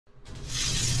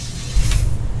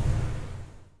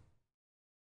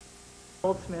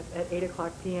Goldsmith at 8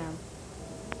 o'clock p.m.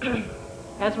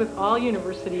 As with all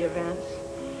UniverCity events,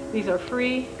 these are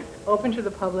free, open to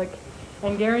the public,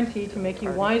 and guaranteed to make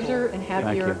you wiser and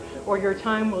happier, or your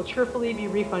time will cheerfully be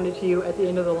refunded to you at the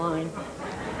end of the line.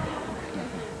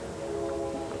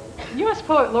 U.S.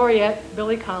 Poet Laureate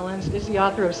Billy Collins is the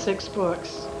author of 6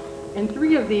 books, and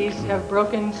 3 of these have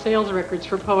broken sales records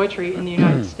for poetry in the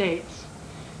United States.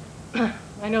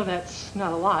 I know that's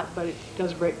not a lot, but it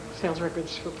does break sales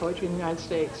records for poetry in the United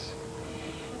States.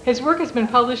 His work has been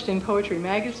published in Poetry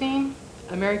Magazine,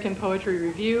 American Poetry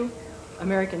Review,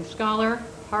 American Scholar,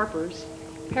 Harper's,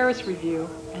 Paris Review,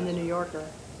 and The New Yorker.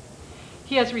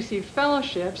 He has received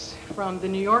fellowships from the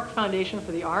New York Foundation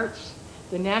for the Arts,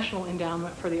 the National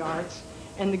Endowment for the Arts,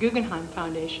 and the Guggenheim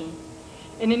Foundation.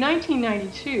 And in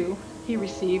 1992, he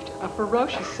received a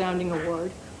ferocious-sounding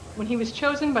award when he was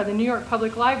chosen by the New York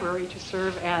Public Library to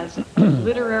serve as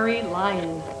Literary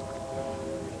Lion.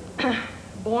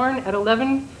 Born at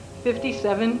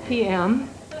 11:57 p.m.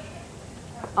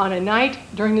 on a night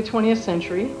during the 20th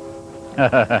century,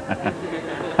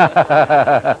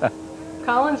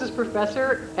 Collins is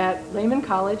professor at Lehman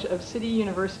College of City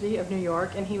University of New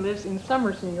York, and he lives in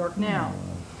Somers, New York now.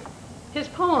 His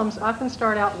poems often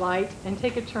start out light and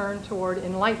take a turn toward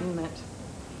enlightenment.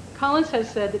 Collins has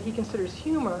said that he considers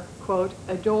humor, quote,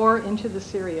 a door into the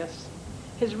serious.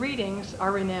 His readings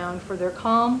are renowned for their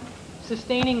calm,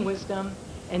 sustaining wisdom,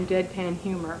 and deadpan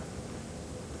humor.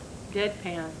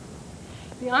 Deadpan.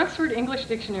 The Oxford English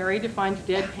Dictionary defines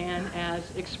deadpan as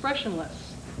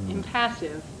expressionless,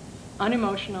 impassive,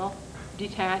 unemotional,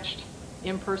 detached,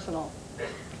 impersonal.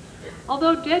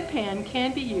 Although deadpan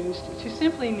can be used to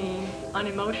simply mean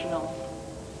unemotional,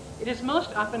 it is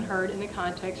most often heard in the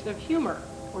context of humor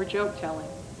or joke-telling,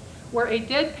 where a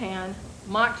deadpan,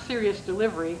 mock-serious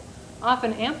delivery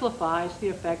often amplifies the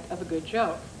effect of a good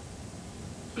joke.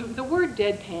 The word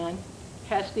deadpan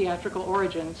has theatrical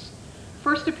origins,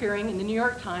 first appearing in the New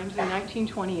York Times in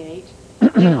 1928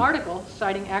 in an article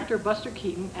citing actor Buster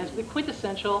Keaton as the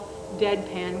quintessential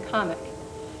deadpan comic.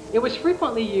 It was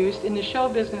frequently used in the show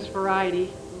business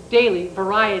daily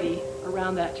Variety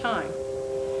around that time.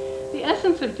 The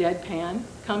essence of deadpan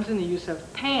comes in the use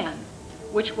of pan,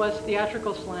 which was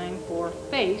theatrical slang for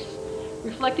face,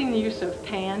 reflecting the use of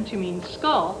pan to mean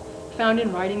skull, found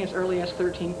in writing as early as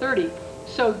 1330.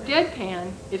 So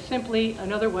deadpan is simply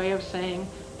another way of saying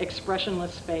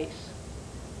expressionless face.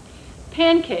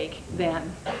 Pancake,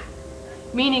 then,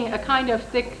 meaning a kind of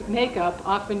thick makeup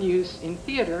often used in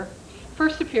theater,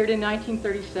 first appeared in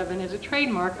 1937 as a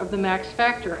trademark of the Max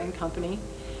Factor and Company,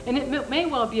 and it may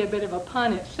well be a bit of a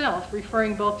pun itself,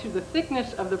 referring both to the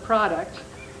thickness of the product,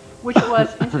 which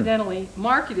was incidentally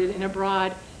marketed in a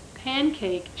broad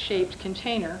pancake-shaped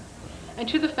container, and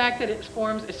to the fact that it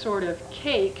forms a sort of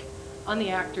cake on the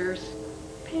actor's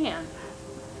pan.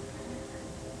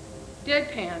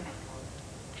 Deadpan,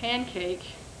 pancake,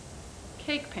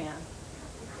 cake pan.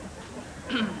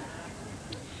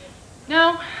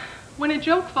 Now, when a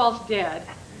joke falls dead,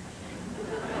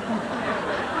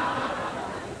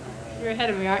 you're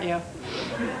ahead of me, aren't you?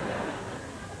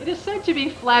 It is said to be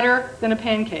flatter than a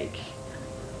pancake.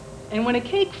 And when a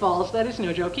cake falls, that is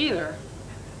no joke either.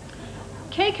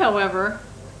 Cake, however,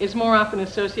 is more often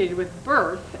associated with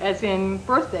birth, as in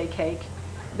birthday cake,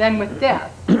 than with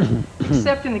death,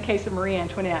 except in the case of Marie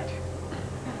Antoinette.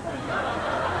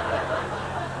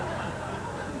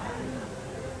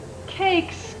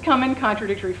 Cakes come in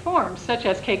contradictory forms, such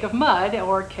as cake of mud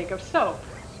or cake of soap.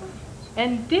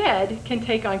 And dead can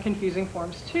take on confusing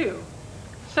forms too,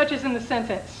 such as in the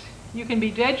sentence, "You can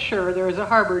be dead sure there is a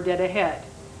harbor dead ahead,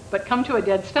 but come to a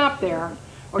dead stop there,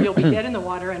 or you'll be dead in the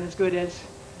water and as good as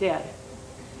dead."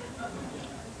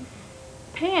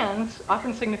 Pans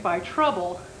often signify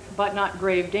trouble, but not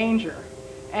grave danger,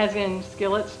 as in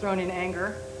skillets thrown in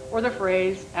anger, or the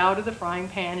phrase, "out of the frying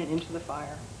pan and into the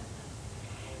fire."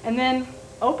 And then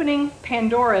opening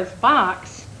Pandora's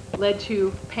box led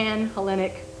to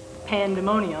pan-Hellenic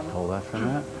pandemonium. Hold that for a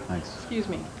minute. Thanks. Excuse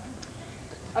me.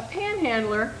 A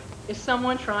panhandler is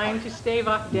someone trying to stave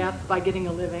off death by getting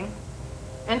a living,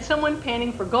 and someone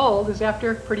panning for gold is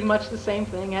after pretty much the same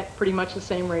thing at pretty much the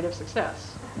same rate of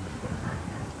success.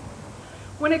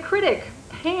 When a critic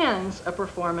pans a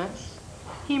performance,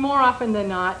 he more often than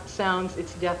not sounds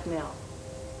its death knell.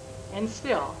 And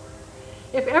still,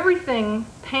 if everything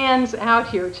pans out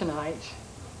here tonight,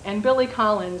 and Billy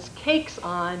Collins cakes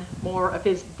on more of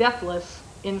his deathless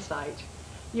insight,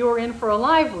 you are in for a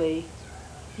lively,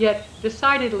 yet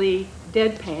decidedly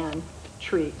deadpan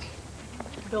treat.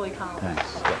 Billy Collins.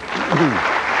 Thanks.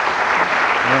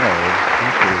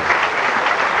 Thank you.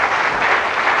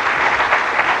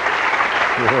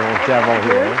 Cool. devil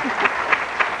here.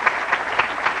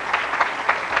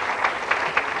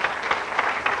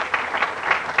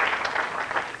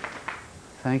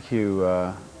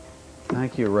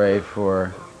 Thank you, Ray,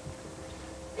 for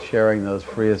sharing those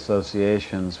free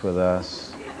associations with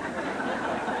us.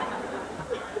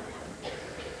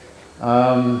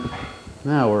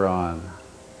 Now we're on.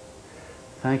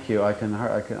 Thank you.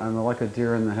 I'm like a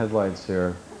deer in the headlights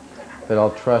here, but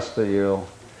I'll trust that you'll.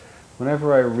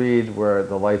 Whenever I read where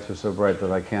the lights are so bright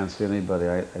that I can't see anybody,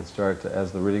 I start to,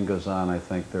 as the reading goes on, I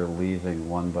think they're leaving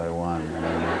one by one.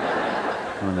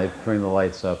 And when they bring the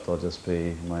lights up, they'll just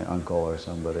be my uncle or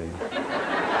somebody.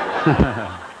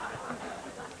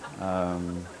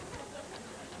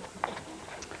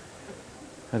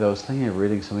 I was thinking of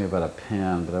reading something about a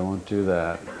pen, but I won't do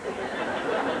that.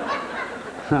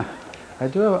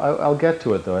 I'll get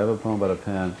to it though. I have a poem about a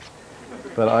pen.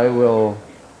 But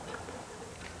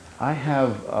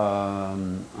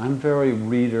I'm very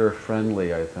reader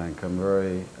friendly, I think.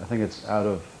 I think it's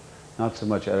not so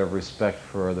much out of respect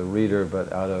for the reader,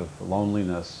 but out of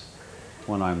loneliness.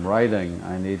 When I'm writing,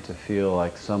 I need to feel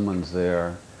like someone's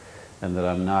there and that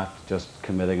I'm not just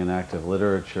committing an act of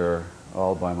literature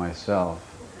all by myself.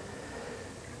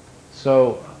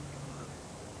 So,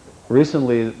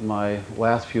 recently, my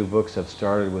last few books have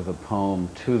started with a poem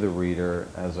to the reader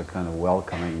as a kind of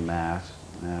welcoming mat,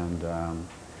 and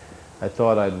I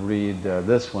thought I'd read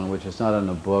this one, which is not in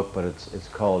a book, but it's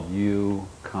called You,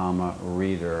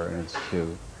 Reader, and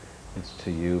it's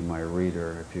to you, my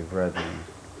reader, if you've read me.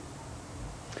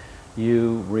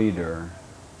 You, reader.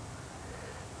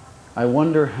 I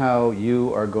wonder how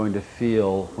you are going to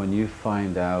feel when you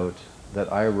find out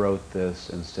that I wrote this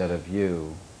instead of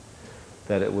you,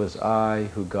 that it was I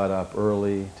who got up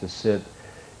early to sit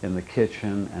in the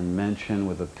kitchen and mention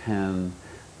with a pen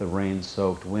the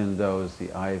rain-soaked windows,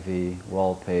 the ivy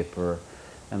wallpaper,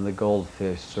 and the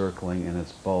goldfish circling in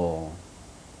its bowl.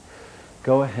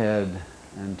 Go ahead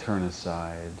and turn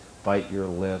aside, bite your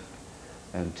lip,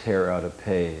 and tear out a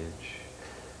page.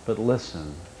 But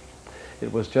listen,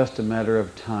 it was just a matter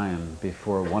of time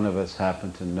before one of us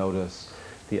happened to notice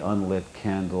the unlit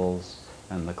candles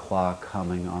and the clock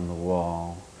humming on the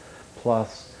wall.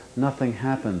 Plus, nothing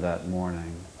happened that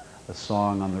morning. A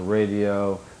song on the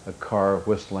radio, a car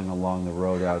whistling along the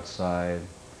road outside,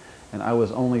 and I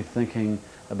was only thinking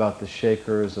about the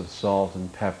shakers of salt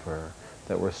and pepper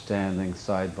that were standing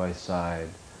side by side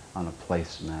on a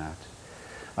placemat.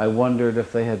 I wondered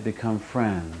if they had become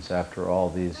friends after all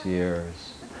these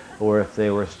years, or if they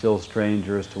were still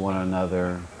strangers to one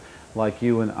another, like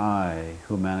you and I,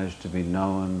 who managed to be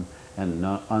known and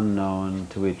unknown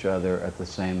to each other at the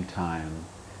same time.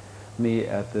 Me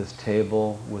at this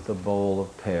table with a bowl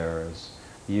of pears,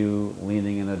 you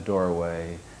leaning in a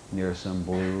doorway near some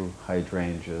blue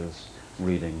hydrangeas,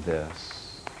 reading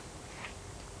this.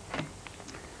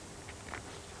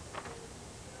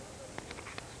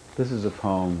 This is a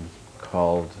poem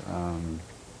called, I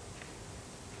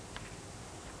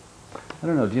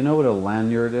don't know, do you know what a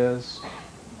lanyard is?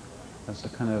 That's a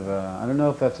kind of, I don't know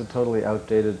if that's a totally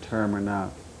outdated term or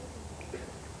not.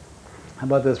 How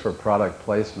about this for product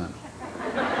placement?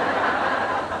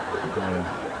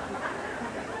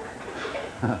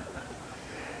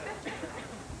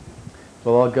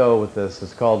 Well, I'll go with this.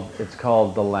 It's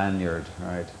called the lanyard,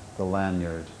 right? The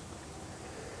lanyard.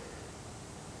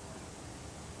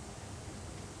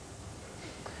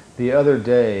 The other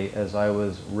day, as I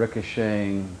was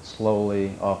ricocheting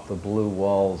slowly off the blue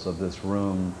walls of this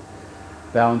room,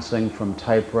 bouncing from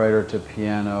typewriter to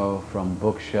piano, from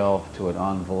bookshelf to an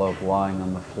envelope lying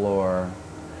on the floor,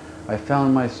 I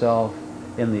found myself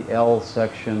in the L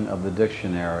section of the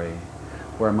dictionary,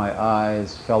 where my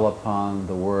eyes fell upon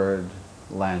the word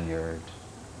lanyard.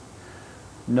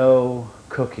 No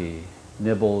cookie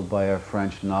nibbled by a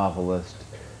French novelist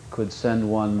could send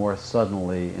one more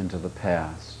suddenly into the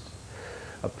past.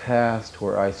 A past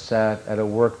where I sat at a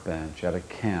workbench at a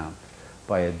camp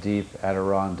by a deep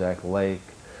Adirondack lake,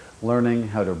 learning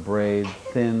how to braid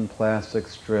thin plastic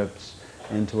strips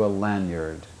into a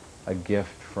lanyard, a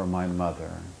gift from my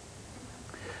mother.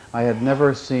 I had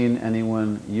never seen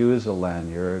anyone use a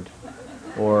lanyard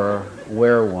or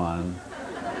wear one,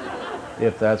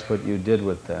 if that's what you did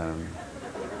with them.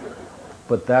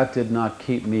 But that did not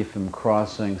keep me from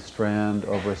crossing strand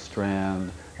over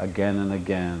strand again and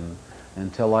again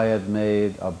until I had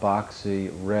made a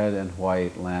boxy red and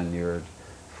white lanyard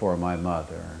for my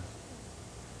mother.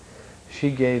 She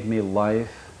gave me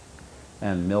life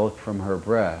and milk from her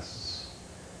breasts,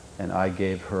 and I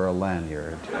gave her a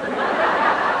lanyard.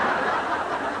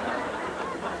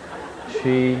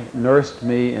 She nursed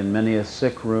me in many a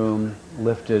sick room,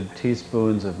 lifted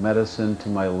teaspoons of medicine to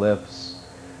my lips,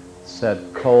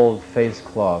 set cold face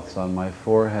cloths on my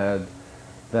forehead,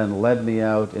 then led me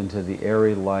out into the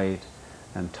airy light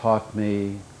and taught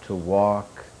me to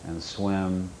walk and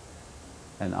swim,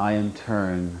 and I in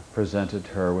turn presented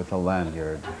her with a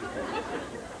lanyard.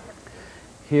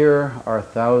 Here are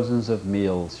thousands of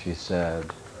meals, she said,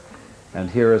 and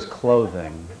here is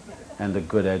clothing and a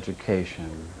good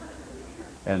education.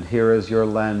 And here is your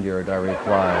lanyard, I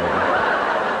replied,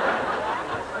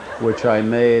 which I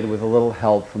made with a little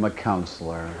help from a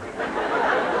counselor.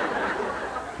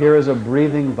 Here is a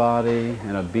breathing body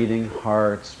and a beating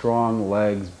heart, strong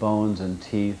legs, bones and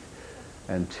teeth,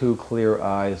 and 2 clear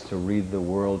eyes to read the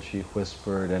world, she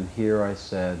whispered. And here, I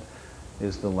said,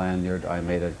 is the lanyard I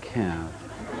made at camp.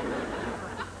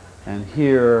 And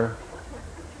here,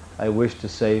 I wish to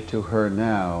say to her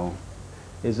now,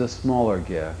 is a smaller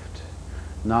gift,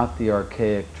 not the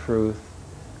archaic truth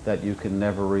that you can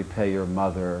never repay your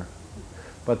mother,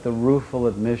 but the rueful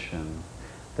admission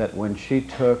that when she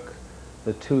took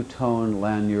the 2-tone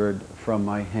lanyard from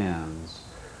my hands,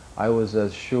 I was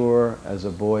as sure as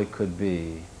a boy could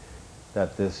be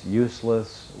that this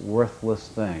useless, worthless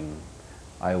thing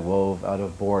I wove out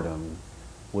of boredom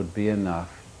would be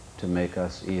enough to make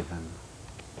us even.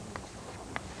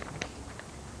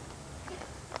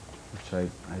 Which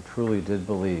I truly did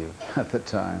believe at the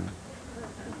time.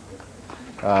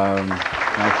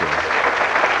 Thank you.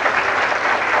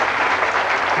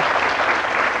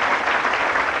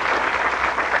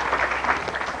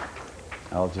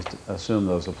 I'll just assume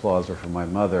those applause are for my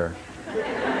mother,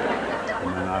 and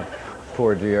not,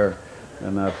 poor dear,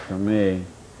 and not for me.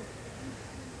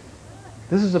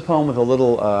 This is a poem with a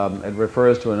little, it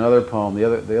refers to another poem. The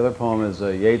other poem is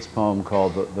a Yeats poem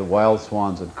called The Wild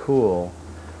Swans at Cool.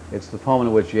 It's the poem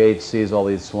in which Yeats sees all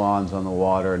these swans on the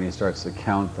water and he starts to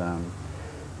count them.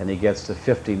 And he gets to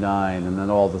 59 and then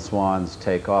all the swans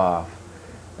take off.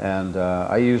 And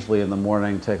I usually in the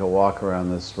morning take a walk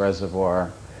around this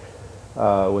reservoir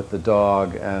with the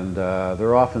dog, and there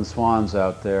are often swans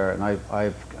out there, and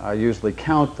I usually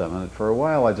count them. And for a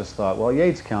while I just thought, well,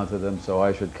 Yeats counted them, so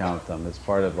I should count them. It's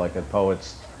part of like a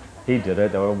poet's, he did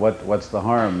it, or what's the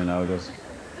harm, you know, just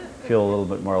feel a little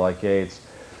bit more like Yeats.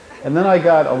 And then I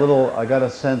got a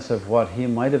sense of what he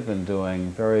might have been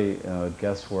doing, very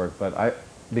guesswork, but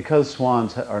because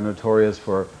swans are notorious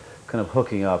for kind of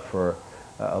hooking up for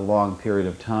a long period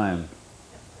of time,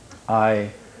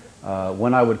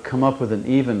 when I would come up with an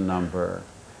even number,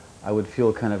 I would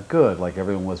feel kind of good, like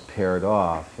everyone was paired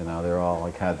off, you know, they're all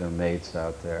like had their mates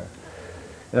out there.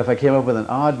 And if I came up with an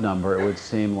odd number, it would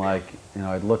seem like, you know,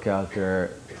 I'd look out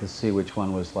there to see which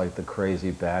one was like the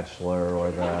crazy bachelor or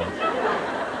the,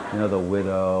 you know, the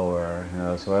widow, or, you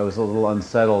know, so I was a little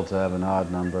unsettled to have an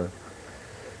odd number.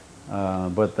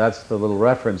 But that's the little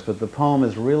reference. But the poem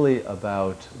is really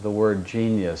about the word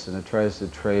genius, and it tries to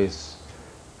trace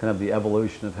kind of the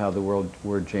evolution of how the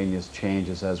word genius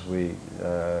changes as we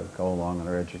go along in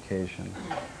our education.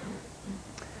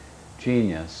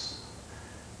 Genius.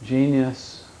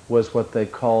 Genius was what they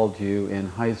called you in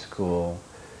high school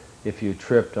if you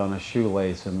tripped on a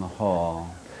shoelace in the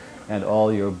hall and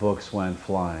all your books went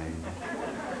flying.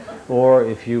 Or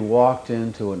if you walked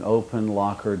into an open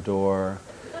locker door,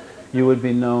 you would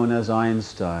be known as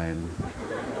Einstein,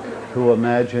 who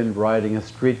imagined riding a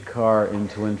streetcar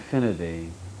into infinity.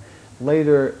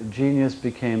 Later, genius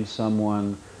became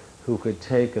someone who could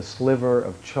take a sliver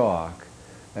of chalk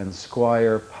and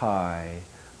squire pi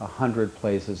 100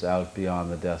 places out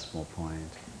beyond the decimal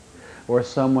point. Or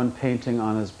someone painting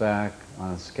on his back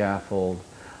on a scaffold,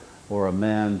 or a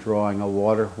man drawing a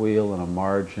water wheel in a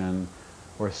margin,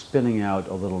 or spinning out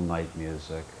a little night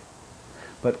music.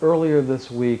 But earlier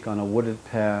this week on a wooded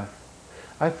path,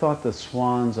 I thought the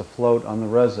swans afloat on the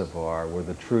reservoir were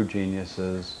the true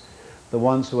geniuses, the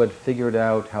ones who had figured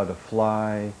out how to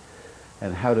fly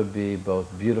and how to be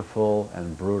both beautiful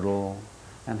and brutal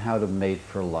and how to mate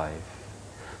for life.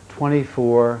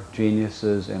 24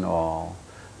 geniuses in all,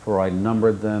 for I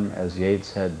numbered them as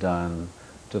Yeats had done,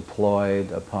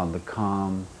 deployed upon the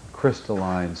calm,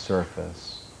 crystalline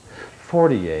surface.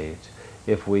 48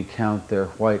 if we count their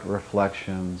white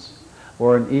reflections,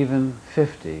 or an even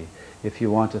 50 if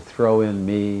you want to throw in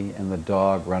me and the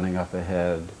dog running up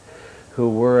ahead, who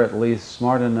were at least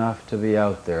smart enough to be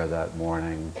out there that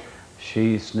morning,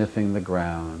 she sniffing the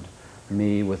ground,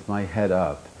 me with my head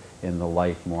up in the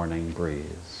light morning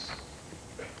breeze.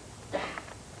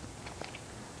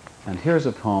 And here's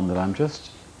a poem that I'm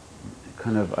just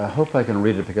kind of, I hope I can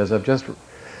read it because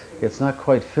it's not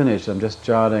quite finished, I'm just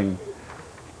jotting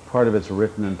part of it's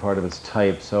written and part of it's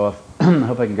typed, so if, I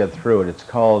hope I can get through it. It's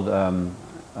called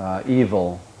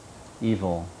Evil.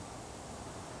 Evil.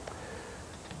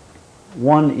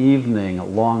 One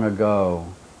evening long ago,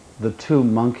 the two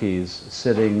monkeys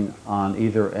sitting on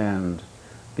either end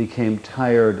became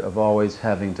tired of always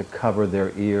having to cover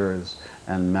their ears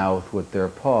and mouth with their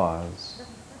paws.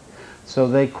 So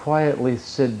they quietly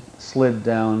slid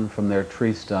down from their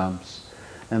tree stumps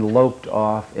and loped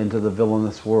off into the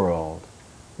villainous world,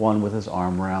 one with his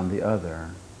arm around the other.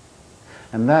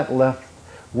 And that left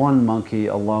one monkey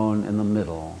alone in the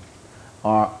middle,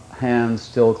 our hands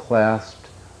still clasped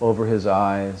over his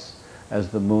eyes as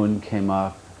the moon came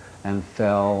up and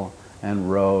fell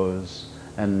and rose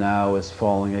and now is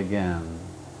falling again.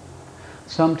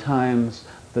 Sometimes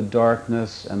the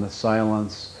darkness and the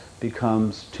silence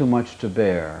becomes too much to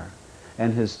bear,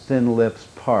 and his thin lips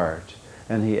part,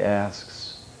 and he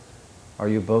asks, "Are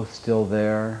you both still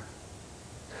there?"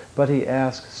 But he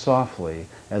asks softly,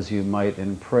 as you might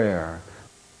in prayer.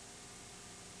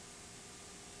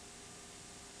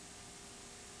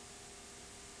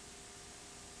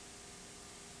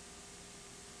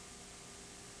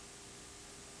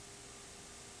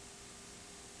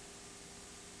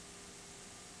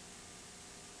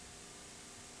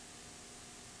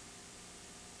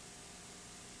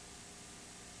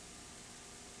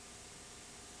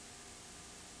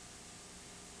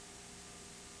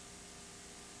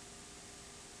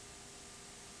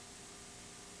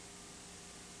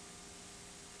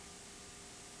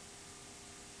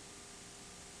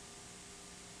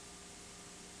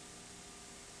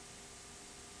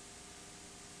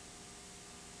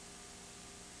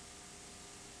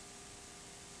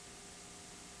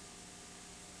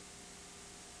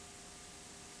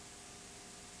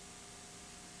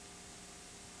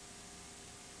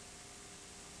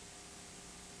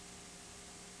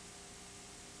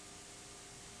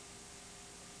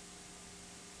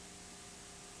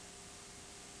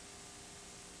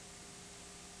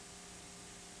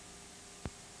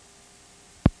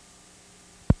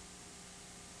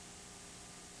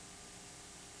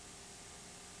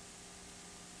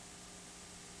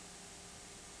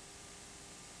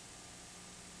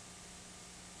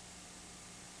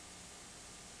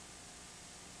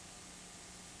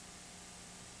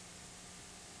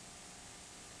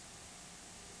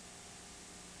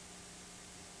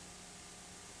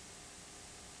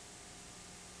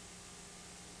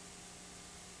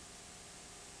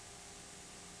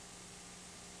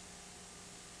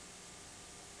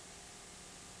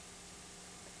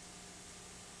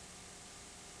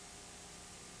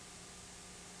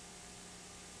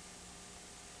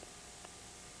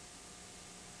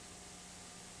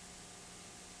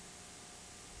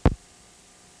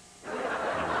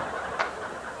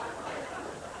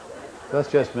 That's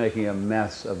just making a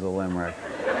mess of the limerick.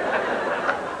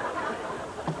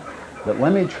 But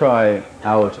let me try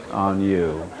out on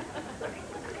you.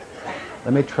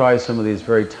 Let me try some of these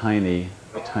very tiny,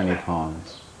 tiny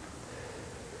poems.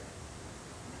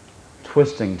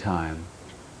 Twisting time.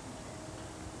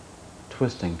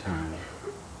 Twisting time.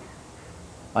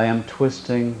 I am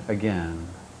twisting again,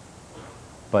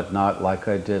 but not like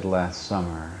I did last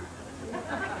summer,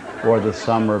 or the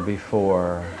summer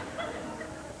before,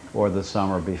 or the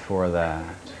summer before that.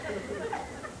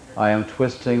 I am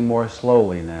twisting more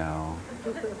slowly now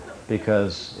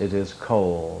because it is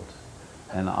cold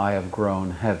and I have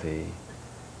grown heavy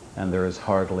and there is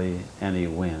hardly any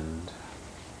wind.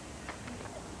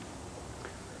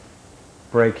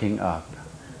 Breaking up.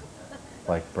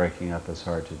 Like breaking up is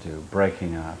hard to do.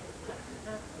 Breaking up.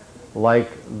 Like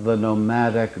the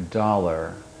nomadic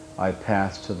dollar I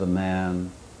pass to the man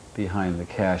behind the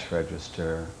cash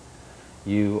register,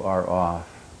 you are off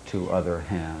to other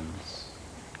hands.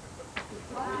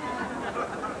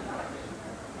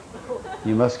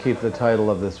 You must keep the title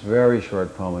of this very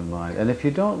short poem in mind. And if you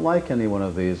don't like any one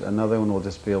of these, another one will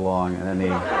just be along in any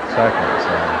second.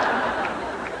 So.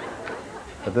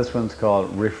 But this one's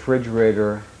called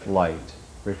Refrigerator Light.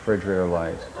 Refrigerator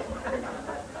Light.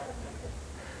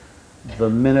 The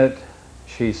minute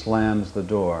she slams the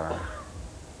door,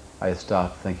 I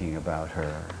stop thinking about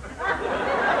her.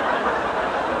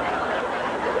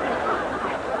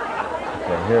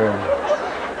 Okay, here.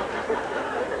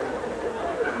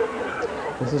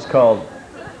 This is called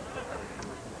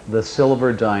The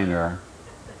Silver Diner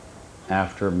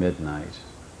After Midnight.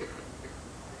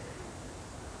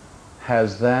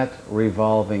 Has that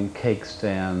revolving cake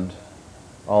stand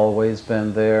always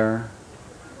been there,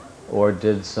 or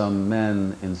did some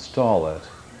men install it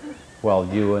while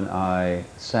you and I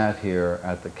sat here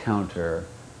at the counter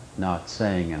not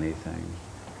saying anything?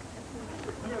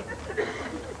 Okay.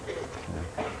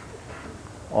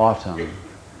 Autumn,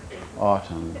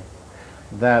 autumn.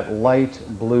 That light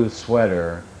blue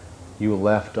sweater you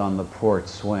left on the porch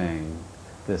swing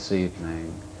this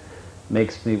evening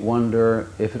makes me wonder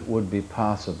if it would be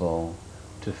possible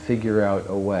to figure out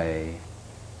a way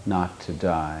not to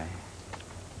die.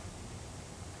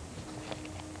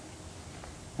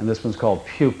 And this one's called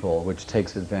Pupil, which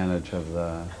takes advantage of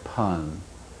the pun,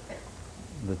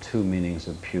 the two meanings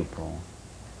of pupil.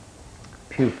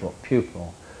 Pupil,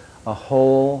 pupil. A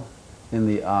hole in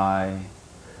the eye,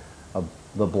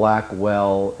 the black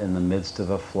well in the midst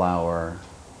of a flower,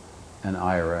 an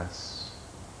iris.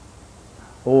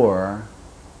 Or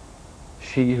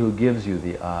she who gives you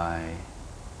the eye,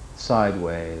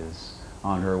 sideways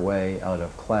on her way out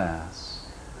of class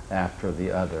after the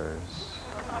others.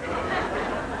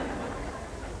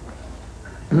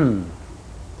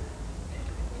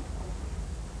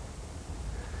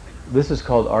 This is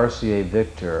called RCA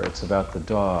Victor. It's about the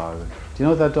dog. Do you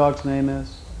know what that dog's name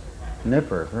is?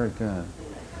 Nipper, very good.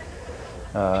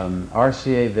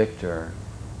 RCA Victor.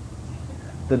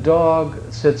 The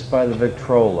dog sits by the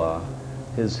Victrola,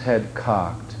 his head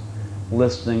cocked,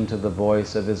 listening to the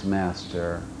voice of his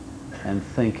master and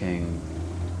thinking,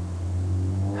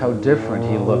 how different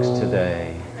he looks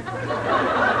today.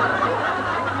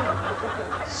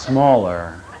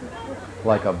 Smaller,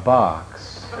 like a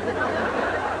box,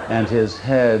 and his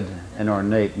head an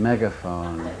ornate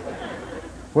megaphone.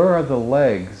 Where are the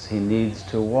legs he needs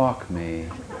to walk me?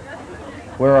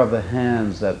 Where are the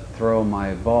hands that throw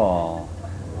my ball?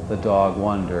 The dog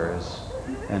wonders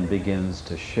and begins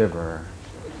to shiver.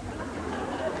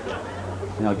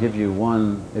 And I'll give you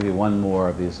maybe one more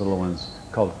of these little ones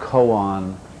called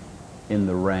Koan in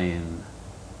the Rain.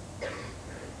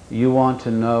 You want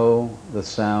to know the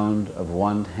sound of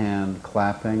one hand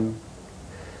clapping?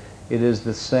 It is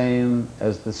the same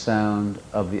as the sound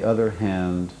of the other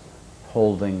hand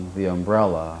holding the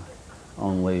umbrella,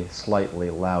 only slightly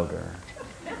louder.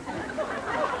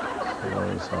 So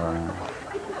those are,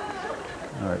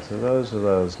 all right, so those are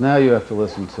those. Now you have to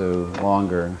listen to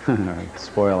longer,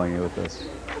 spoiling you with this.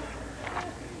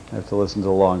 You have to listen to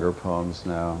longer poems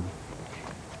now.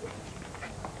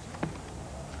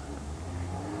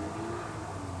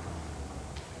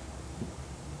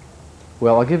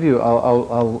 Well, I'll give you,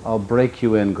 I'll break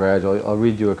you in gradually. I'll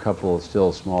read you a couple of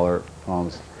still smaller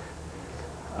poems.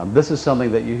 This is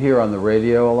something that you hear on the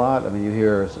radio a lot. I mean, you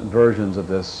hear versions of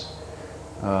this.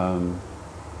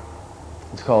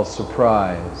 It's called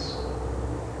Surprise.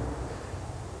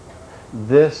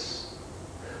 This,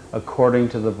 according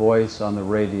to the voice on the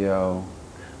radio,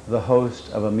 the host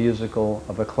of a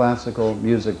classical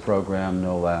music program,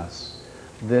 no less.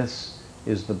 This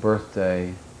is the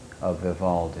birthday of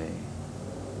Vivaldi.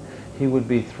 He would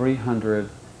be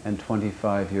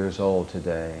 325 years old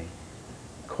today,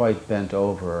 quite bent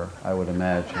over, I would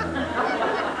imagine,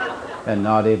 and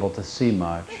not able to see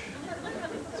much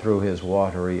through his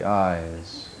watery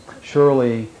eyes.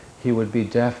 Surely he would be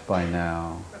deaf by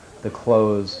now, the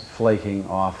clothes flaking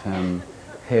off him,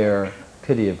 hair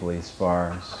pitiably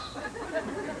sparse.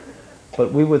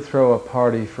 But we would throw a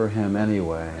party for him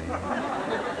anyway,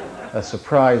 a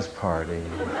surprise party,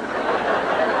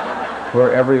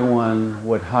 where everyone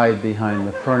would hide behind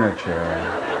the furniture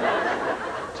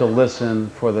to listen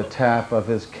for the tap of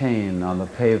his cane on the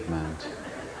pavement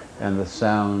and the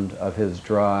sound of his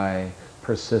dry,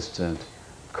 persistent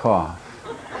cough.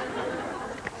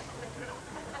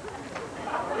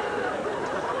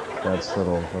 That's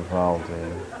little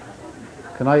Vivaldi.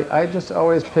 I just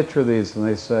always picture these when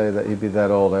they say that you'd be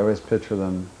that old. I always picture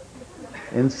them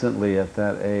instantly at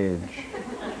that age.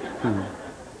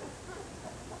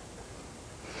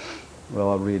 Well,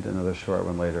 I'll read another short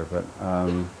one later, but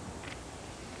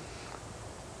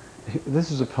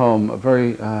this is a poem, a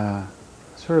very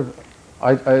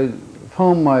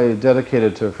poem I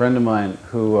dedicated to a friend of mine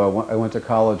who I went to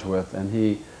college with, and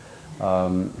he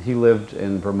lived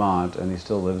in Vermont, and he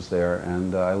still lives there,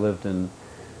 and I lived in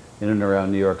and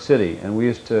around New York City, and we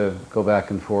used to go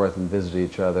back and forth and visit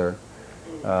each other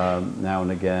now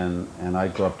and again, and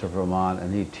I'd go up to Vermont,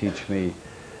 and he'd teach me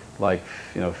like,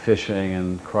 fishing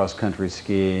and cross-country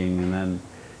skiing, and then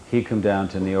he'd come down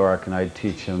to New York and I'd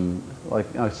teach him like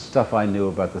stuff I knew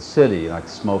about the city, like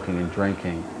smoking and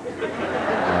drinking,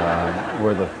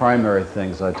 were the primary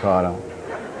things I taught him.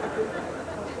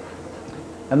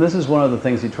 And this is one of the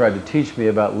things he tried to teach me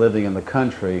about living in the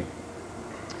country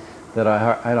that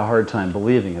I had a hard time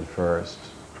believing at first,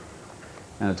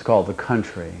 and it's called The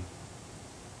Country.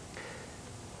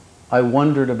 I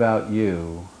wondered about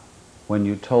you when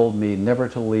you told me never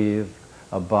to leave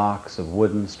a box of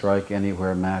wooden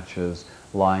strike-anywhere matches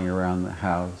lying around the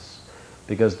house,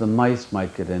 because the mice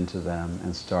might get into them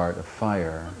and start a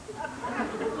fire.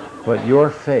 But your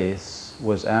face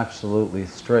was absolutely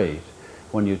straight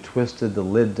when you twisted the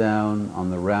lid down on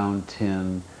the round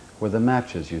tin where the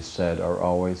matches, you said, are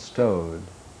always stowed.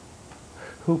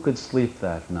 Who could sleep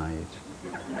that night?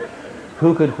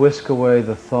 Who could whisk away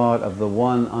the thought of the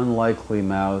one unlikely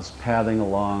mouse padding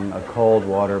along a cold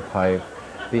water pipe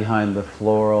behind the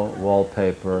floral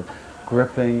wallpaper,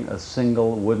 gripping a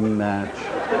single wooden match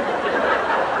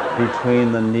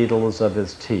between the needles of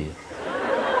his teeth?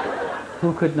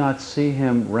 Who could not see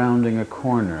him rounding a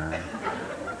corner,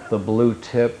 the blue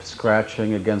tip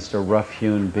scratching against a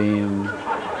rough-hewn beam,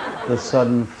 the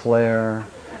sudden flare,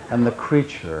 and the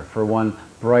creature, for one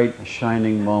bright,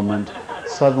 shining moment,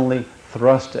 suddenly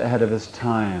thrust ahead of his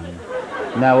time,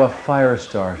 now a fire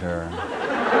starter,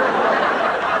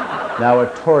 now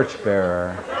a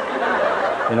torch-bearer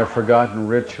in a forgotten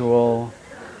ritual,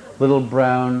 little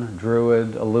brown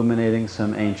druid illuminating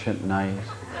some ancient night.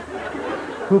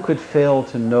 Who could fail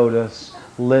to notice,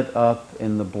 lit up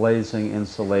in the blazing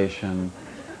insulation,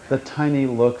 the tiny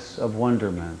looks of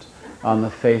wonderment on the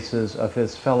faces of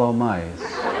his fellow mice,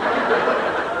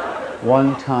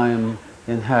 one-time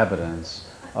inhabitants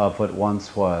of what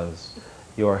once was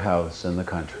your house in the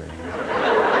country?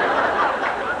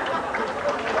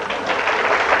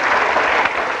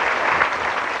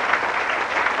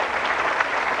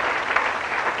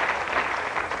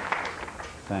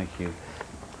 Thank you.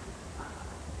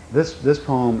 This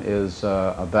poem is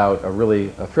about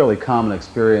a fairly common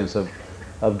experience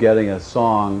of getting a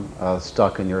song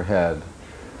stuck in your head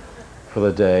for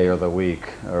the day or the week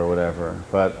or whatever.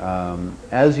 But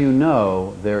as you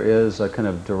know, there is a kind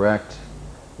of direct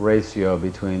ratio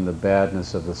between the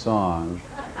badness of the song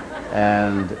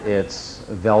and its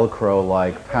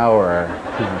Velcro-like power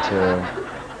to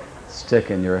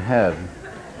stick in your head.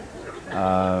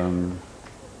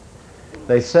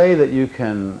 They say that you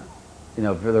can, there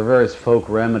are various folk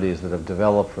remedies that have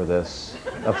developed for this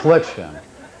affliction.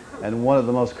 And one of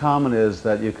the most common is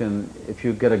that you can, if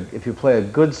you play a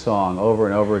good song over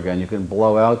and over again, you can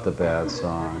blow out the bad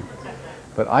song.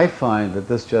 But I find that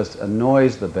this just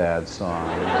annoys the bad song.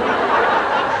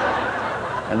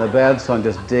 And the bad song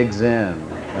just digs in,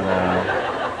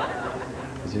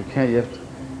 Because you can't, you have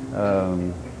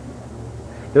to,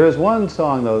 there is one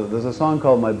song, though, there's a song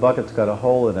called My Bucket's Got a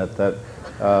Hole in It that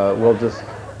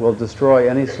will destroy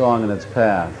any song in its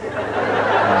path.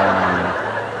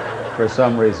 For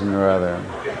some reason or other.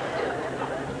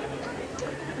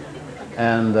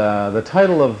 And the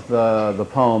title of the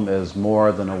poem is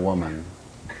More Than a Woman.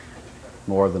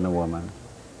 More Than a Woman.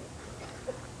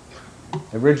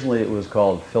 Originally it was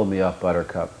called Fill Me Up,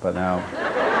 Buttercup, but now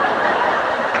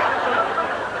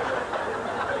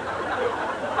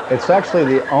it's actually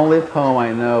the only poem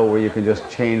I know where you can just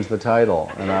change the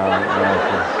title, and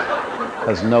it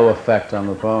has no effect on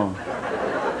the poem.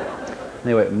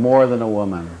 Anyway, More Than a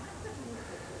Woman.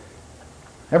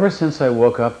 Ever since I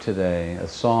woke up today, a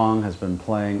song has been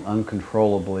playing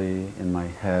uncontrollably in my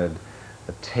head,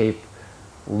 a tape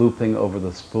looping over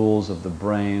the spools of the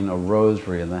brain, a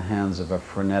rosary in the hands of a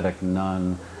frenetic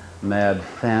nun, mad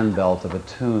fan belt of a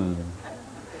tune.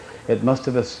 It must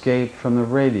have escaped from the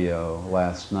radio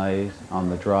last night on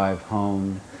the drive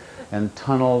home and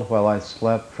tunneled while I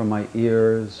slept from my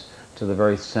ears to the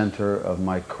very center of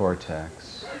my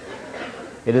cortex.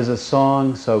 It is a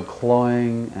song so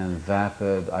cloying and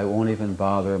vapid, I won't even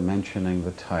bother mentioning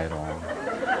the title.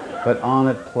 But on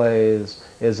it plays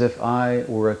as if I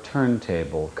were a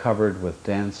turntable covered with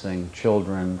dancing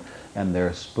children and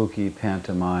their spooky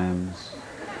pantomimes,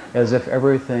 as if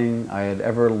everything I had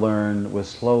ever learned was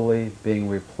slowly being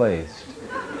replaced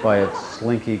by its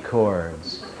slinky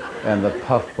chords and the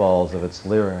puffballs of its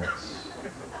lyrics.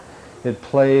 It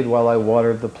played while I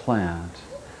watered the plant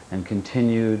and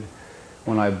continued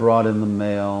when I brought in the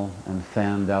mail and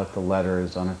fanned out the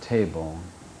letters on a table.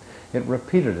 It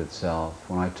repeated itself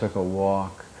when I took a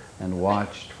walk and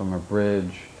watched from a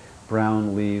bridge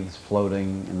brown leaves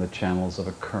floating in the channels of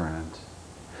a current.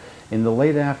 In the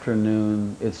late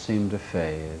afternoon, it seemed to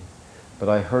fade, but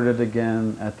I heard it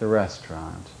again at the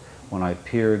restaurant when I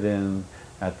peered in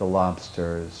at the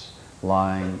lobsters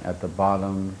lying at the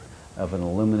bottom of an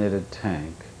illuminated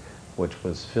tank which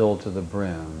was filled to the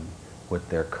brim with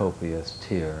their copious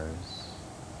tears.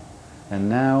 And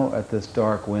now, at this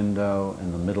dark window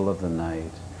in the middle of the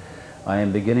night, I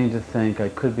am beginning to think I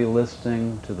could be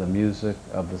listening to the music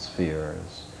of the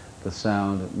spheres, the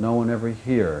sound no one ever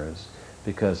hears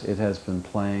because it has been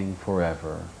playing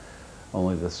forever.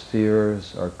 Only the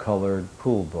spheres are colored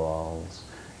pool balls,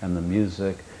 and the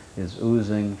music is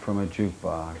oozing from a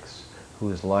jukebox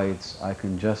whose lights I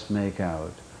can just make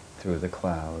out through the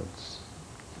clouds.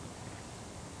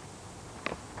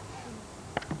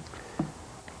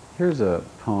 Here's a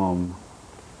poem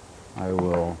I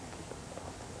will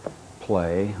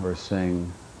play or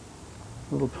sing.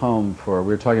 A little poem we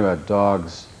were talking about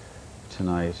dogs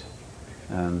tonight,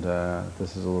 and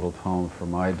this is a little poem for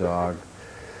my dog.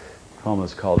 The poem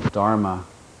is called Dharma,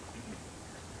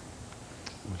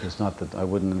 which is not that I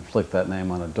wouldn't inflict that name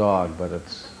on a dog, but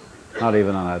it's not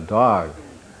even on a dog.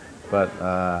 But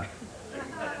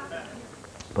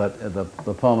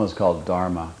the poem is called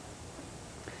Dharma.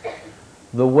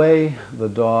 The way the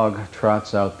dog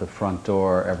trots out the front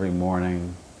door every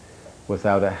morning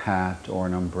without a hat or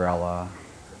an umbrella,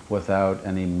 without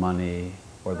any money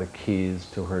or the keys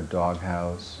to her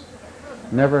doghouse,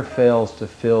 never fails to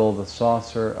fill the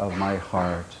saucer of my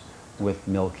heart with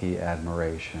milky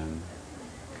admiration.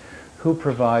 Who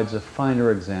provides a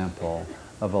finer example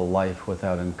of a life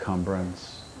without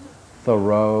encumbrance?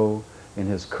 Thoreau in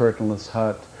his curtainless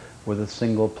hut with a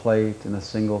single plate and a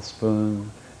single spoon,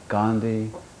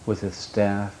 Gandhi with his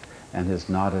staff and his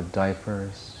knotted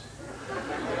diapers.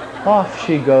 Off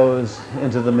she goes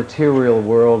into the material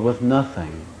world with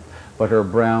nothing but her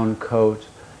brown coat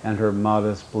and her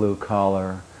modest blue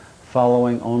collar,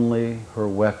 following only her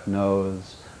wet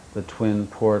nose, the twin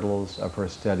portals of her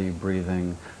steady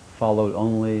breathing, followed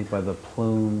only by the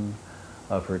plume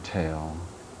of her tail.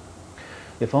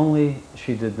 If only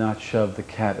she did not shove the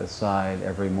cat aside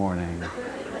every morning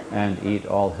and eat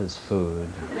all his food.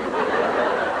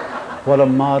 What a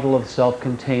model of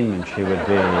self-containment she would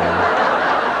be.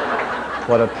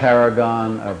 What a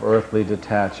paragon of earthly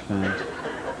detachment.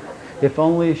 If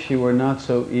only she were not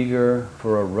so eager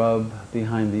for a rub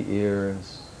behind the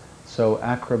ears, so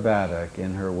acrobatic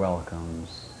in her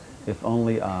welcomes. If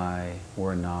only I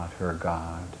were not her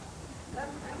God.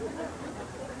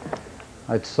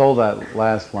 I stole that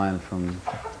last line from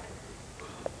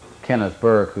Kenneth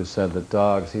Burke, who said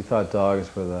that he thought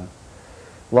dogs were the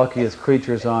luckiest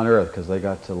creatures on earth because they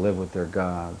got to live with their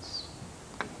gods,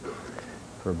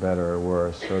 for better or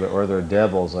worse, or their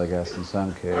devils, I guess, in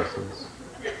some cases.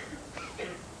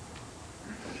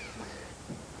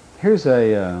 Here's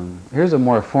a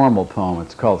more formal poem.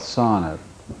 It's called Sonnet,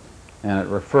 and it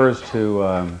refers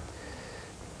to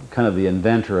kind of the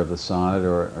inventor of the sonnet,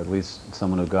 or at least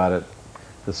someone who got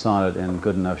the sonnet in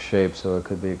good enough shape so it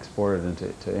could be exported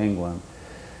into England.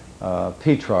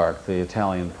 Petrarch, the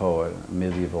Italian poet,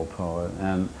 medieval poet,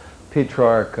 and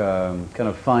Petrarch kind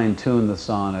of fine-tuned the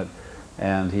sonnet,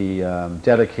 and he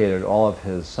dedicated all of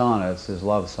his sonnets, his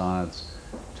love sonnets,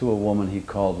 to a woman he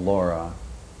called Laura,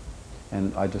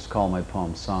 and I just call my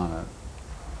poem Sonnet.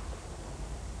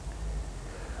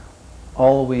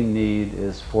 All we need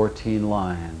is 14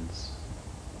 lines,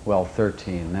 well,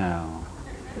 13 now,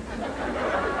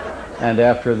 and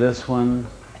after this one,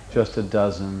 just a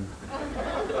dozen,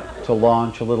 to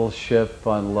launch a little ship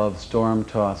on love's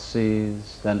storm-tossed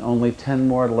seas, then only 10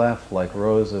 more left like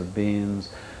rows of beans.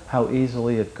 How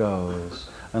easily it goes,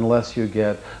 unless you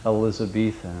get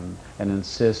Elizabethan and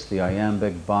insist the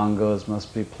iambic bongos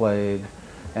must be played,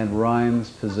 and rhymes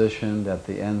positioned at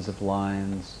the ends of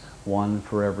lines, one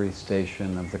for every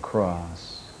station of the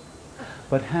cross.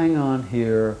 But hang on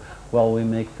here while we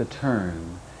make the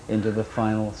turn into the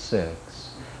final 6,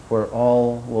 where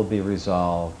all will be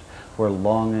resolved, where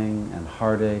longing and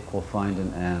heartache will find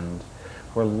an end,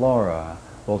 where Laura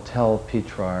will tell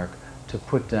Petrarch to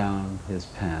put down his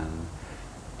pen,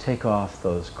 take off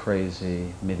those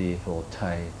crazy medieval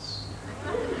tights,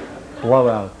 blow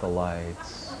out the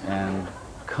lights, and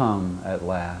come at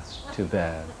last to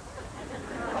bed.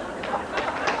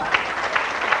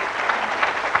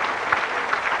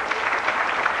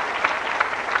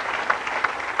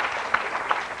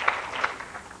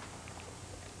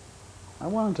 I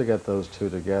wanted to get those two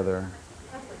together,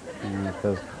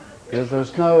 because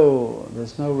there's no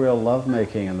real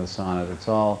lovemaking in the sonnet. It's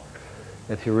all,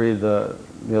 if you read the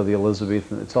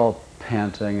Elizabethan, it's all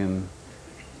panting and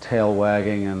tail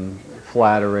wagging and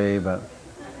flattery. But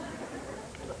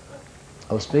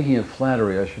speaking of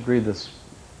flattery, I should read this.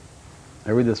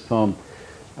 I read this poem.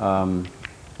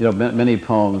 Many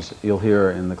poems you'll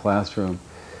hear in the classroom,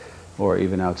 or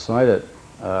even outside it,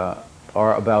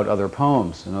 are about other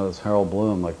poems. This Harold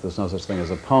Bloom, like there's no such thing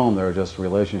as a poem, there are just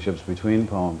relationships between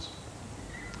poems.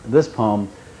 This poem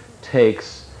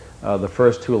takes the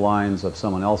first 2 lines of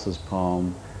someone else's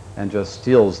poem and just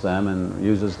steals them and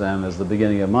uses them as the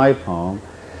beginning of my poem.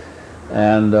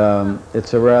 And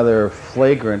it's a rather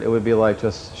flagrant, it would be like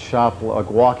just like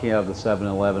walking out of the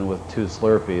 7-Eleven with 2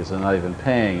 Slurpees and not even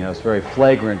paying. It's a very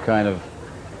flagrant kind of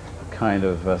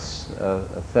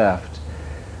a theft.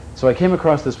 So I came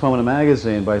across this poem in a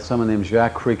magazine by someone named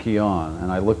Jacques Criquillon,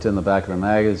 and I looked in the back of the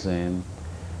magazine,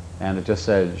 and it just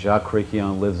said, Jacques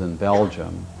Criquillon lives in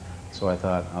Belgium. So I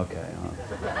thought, okay.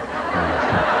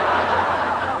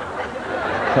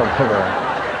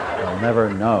 They'll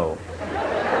never know.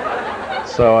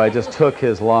 So I just took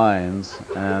his lines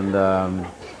and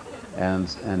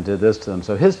did this to them.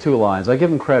 So his two lines, I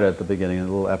give him credit at the beginning, a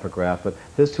little epigraph, but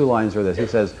his two lines are this. He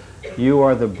says, you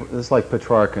are this is like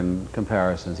Petrarchan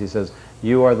comparisons. He says,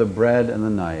 you are the bread and the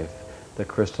knife, the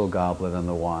crystal goblet and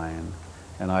the wine.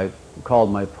 And I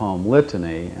called my poem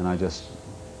Litany, and I just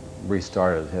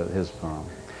restarted his poem.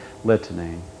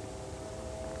 Litany.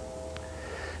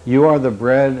 You are the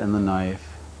bread and the knife,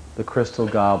 the crystal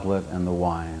goblet and the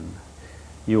wine.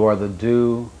 You are the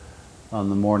dew on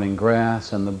the morning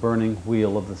grass and the burning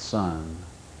wheel of the sun.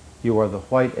 You are the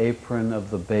white apron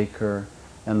of the baker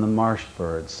and the marsh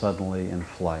bird suddenly in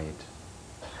flight.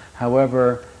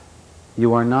 However,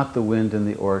 you are not the wind in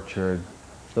the orchard,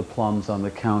 the plums on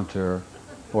the counter,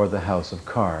 or the house of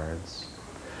cards.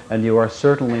 And you are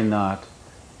certainly not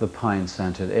the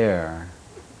pine-scented air.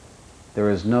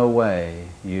 There is no way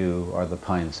you are the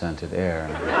pine-scented air.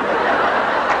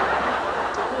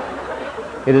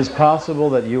 It is possible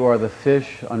that you are the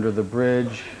fish under the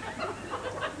bridge,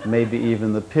 maybe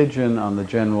even the pigeon on the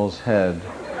general's head,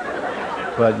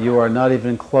 but you are not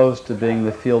even close to being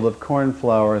the field of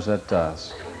cornflowers at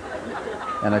dusk.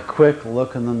 And a quick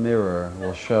look in the mirror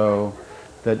will show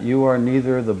that you are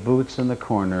neither the boots in the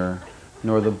corner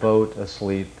nor the boat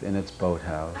asleep in its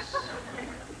boathouse.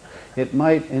 It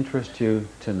might interest you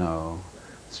to know,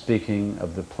 speaking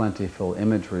of the plentiful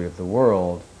imagery of the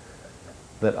world,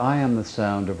 that I am the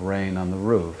sound of rain on the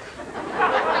roof.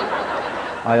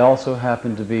 I also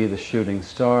happen to be the shooting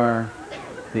star,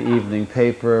 the evening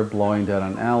paper blowing down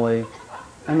an alley,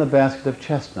 and the basket of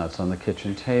chestnuts on the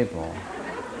kitchen table.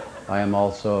 I am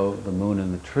also the moon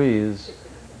in the trees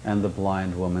and the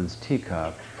blind woman's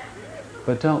teacup.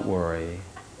 But don't worry,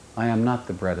 I am not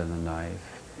the bread and the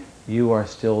knife. You are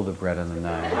still the bread and the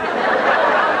knife.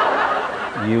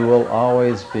 You will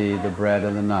always be the bread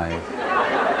and the knife,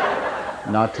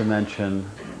 not to mention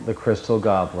the crystal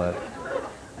goblet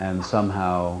and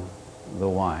somehow the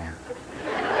wine.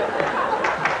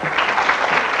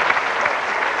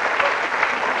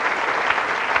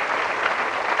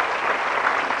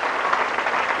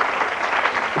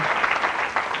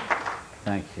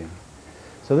 Thank you.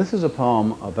 So this is a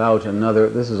poem about another,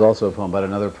 this is also a poem about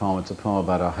another poem. It's a poem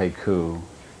about a haiku,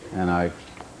 and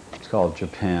it's called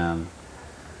Japan,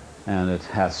 and it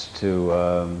has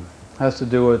to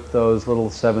do with those little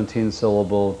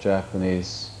 17-syllable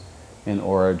Japanese in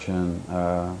origin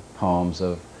poems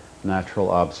of natural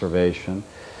observation.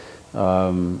 There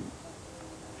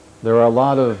are a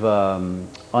lot of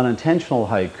unintentional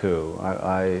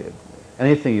haiku.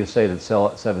 Anything you say that's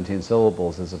 17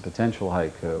 syllables is a potential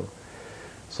haiku.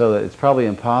 So that it's probably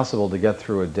impossible to get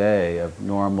through a day of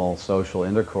normal social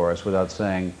intercourse without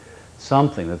saying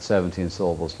something that's 17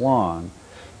 syllables long.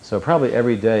 So probably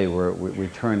every day we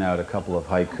turn out a couple of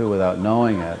haiku without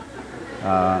knowing it.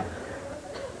 I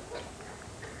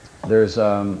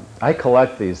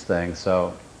collect these things,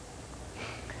 so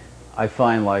I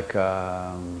find like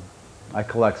I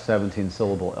collect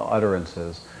 17-syllable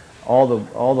utterances. All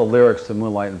the lyrics to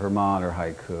Moonlight in Vermont are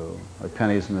haiku, like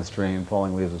pennies in the stream,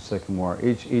 falling leaves of sycamore.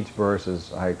 Each verse is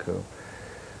haiku.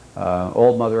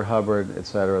 Old Mother Hubbard,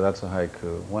 etc. That's a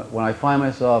haiku. When I find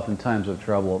myself in times of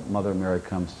trouble, Mother Mary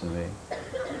comes to me.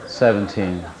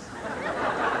 17.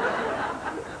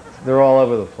 They're all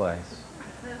over the place.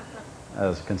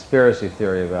 There's a conspiracy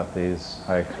theory about these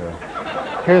haiku.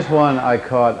 Here's one I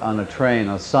caught on a train,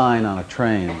 a sign on a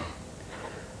train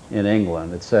in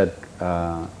England. It said,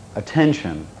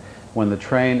 attention, when the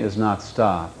train is not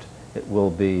stopped, it will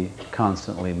be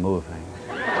constantly moving.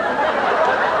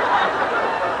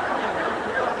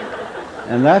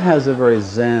 And that has a very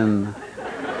Zen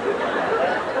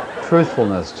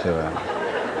truthfulness to it.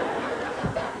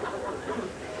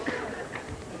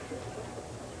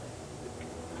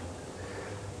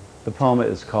 The poem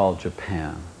is called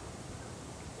Japan.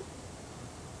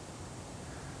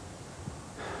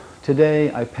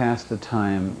 Today I passed the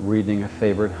time reading a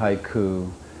favorite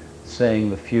haiku, saying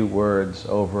the few words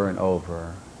over and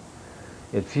over.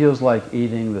 It feels like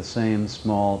eating the same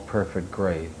small perfect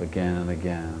grape again and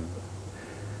again.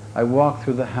 I walk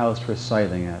through the house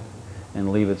reciting it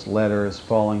and leave its letters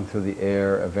falling through the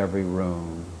air of every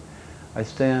room. I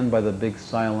stand by the big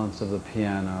silence of the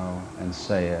piano and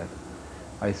say it.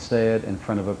 I say it in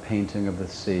front of a painting of the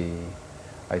sea.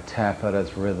 I tap at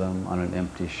its rhythm on an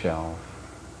empty shelf.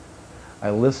 I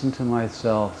listen to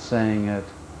myself saying it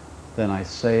Then I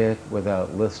say it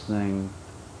without listening.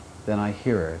 Then I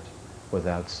hear it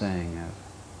without saying it.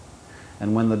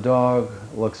 And when the dog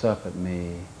looks up at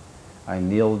me, I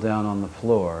kneel down on the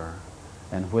floor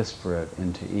and whisper it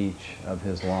into each of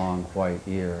his long white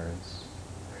ears.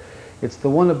 It's the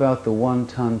one about the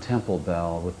 1-ton temple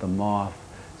bell with the moth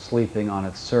sleeping on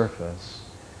its surface.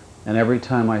 And every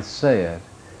time I say it,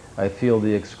 I feel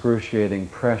the excruciating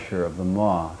pressure of the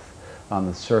moth on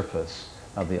the surface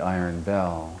of the iron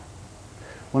bell.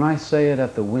 When I say it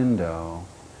at the window,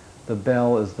 the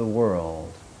bell is the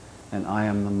world, and I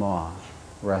am the moth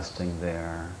resting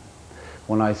there.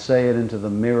 When I say it into the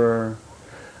mirror,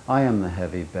 I am the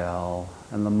heavy bell,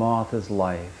 and the moth is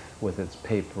life with its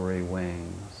papery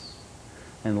wings.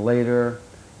 And later,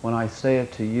 when I say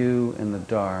it to you in the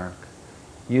dark,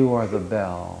 you are the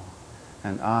bell,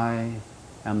 and I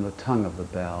am the tongue of the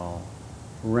bell,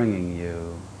 ringing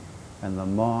you, and the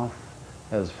moth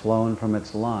has flown from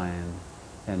its line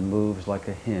and moves like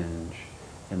a hinge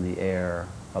in the air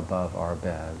above our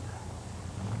bed.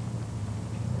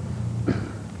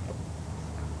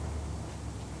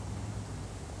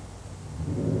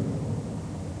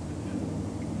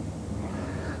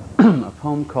 A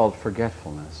poem called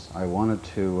Forgetfulness. I wanted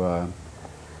to,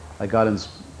 I got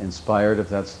inspired, if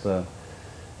that's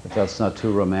not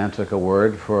too romantic a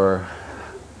word for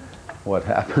what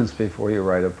happens before you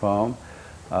write a poem,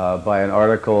 by an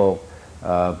article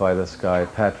by this guy,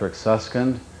 Patrick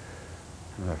Suskind,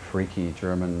 a freaky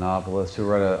German novelist who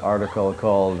wrote an article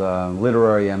called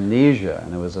Literary Amnesia,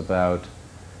 and it was about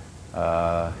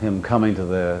him coming to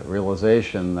the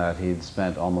realization that he'd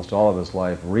spent almost all of his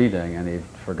life reading and he'd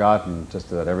forgotten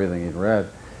just about everything he'd read.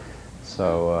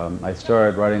 So I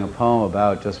started writing a poem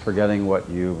about just forgetting what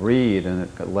you read, and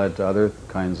it led to other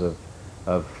kinds of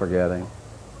forgetting.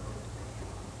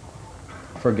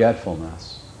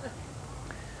 Forgetfulness.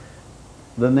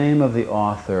 The name of the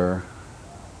author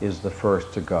is the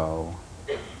first to go,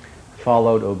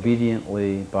 followed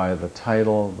obediently by the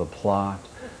title, the plot,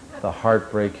 the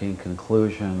heartbreaking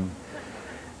conclusion,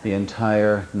 the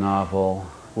entire novel,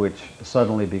 which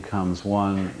suddenly becomes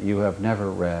one you have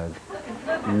never read,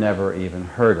 never even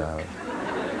heard of.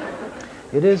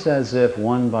 It is as if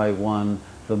one by one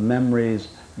the memories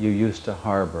you used to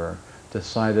harbor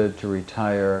decided to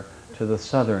retire to the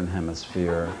southern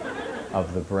hemisphere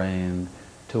of the brain,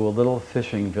 to a little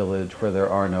fishing village where there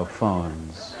are no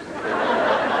phones.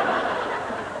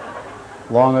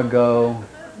 Long ago,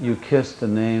 you kissed the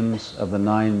names of the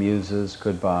 9 muses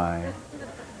goodbye,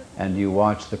 and you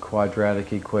watched the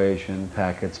quadratic equation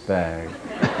pack its bag.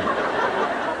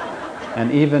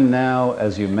 And even now,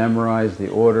 as you memorize the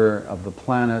order of the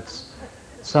planets,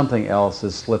 something else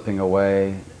is slipping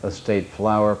away, a state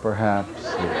flower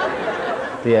perhaps,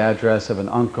 the address of an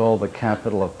uncle, the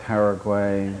capital of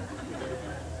Paraguay.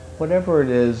 Whatever it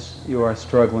is you are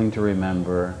struggling to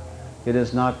remember, it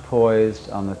is not poised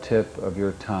on the tip of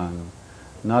your tongue,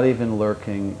 not even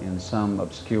lurking in some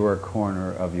obscure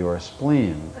corner of your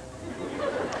spleen.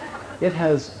 It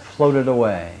has floated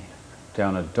away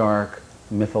down a dark,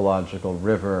 mythological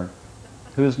river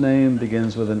whose name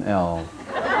begins with an L.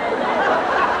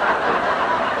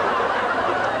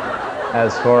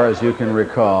 As far as you can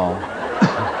recall.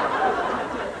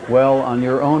 Well, on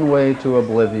your own way to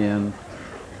oblivion,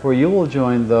 where you will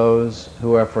join those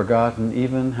who have forgotten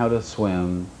even how to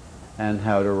swim and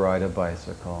how to ride a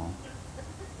bicycle.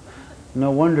 No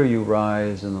wonder you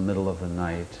rise in the middle of the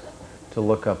night to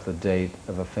look up the date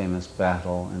of a famous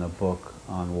battle in a book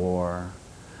on war.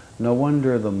 No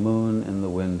wonder the moon in the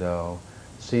window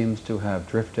seems to have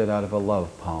drifted out of a love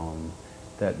poem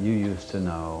that you used to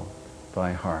know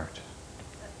by heart.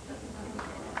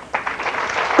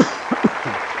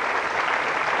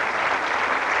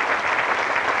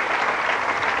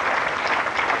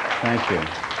 Thank you.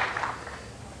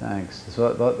 Thanks.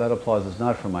 So that applause is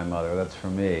not for my mother, that's for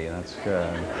me. That's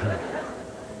good.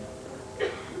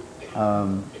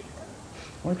 I'd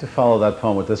like to follow that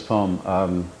poem with this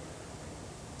poem,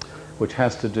 which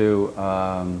has to do,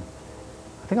 I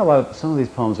think some of these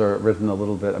poems are written a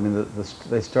little bit, I mean,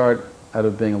 they start out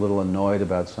of being a little annoyed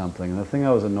about something. And the thing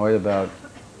I was annoyed about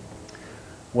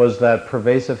was that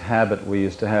pervasive habit we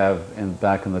used to have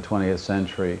back in the 20th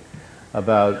century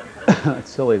about, it's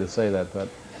silly to say that, but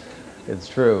it's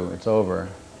true, it's over.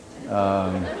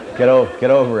 Get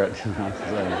over it.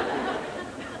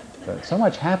 But so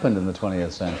much happened in the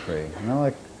 20th century, you know,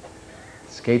 like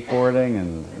skateboarding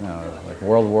and, you know, like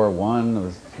World War I, it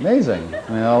was amazing. I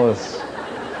mean, all this,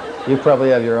 you probably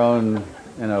have your own,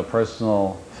 you know,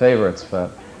 personal favorites, but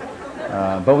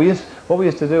what we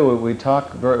used to do, we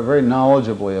talk very, very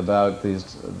knowledgeably about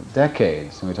these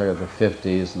decades, and we talk about the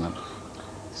 50s and the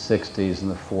 60s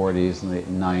and the 40s and the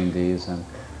 90s, and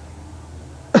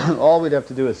all we'd have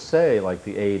to do is say like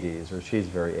the 80s, or she's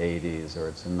very 80s, or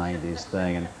it's a 90s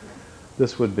thing, and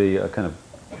this would be a kind of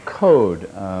code.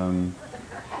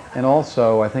 And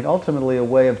also, I think ultimately a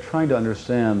way of trying to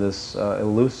understand this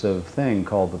elusive thing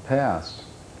called the past.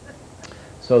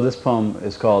 So this poem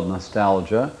is called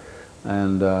Nostalgia,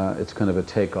 and it's kind of a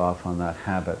takeoff on that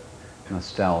habit,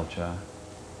 nostalgia.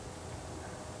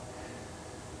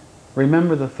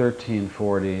 Remember the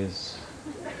 1340s?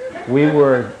 We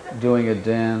were doing a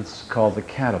dance called the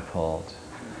catapult.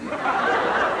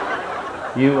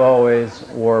 You always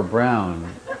wore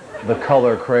brown, the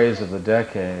color craze of the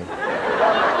decade.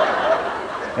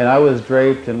 And I was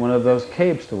draped in one of those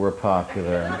capes that were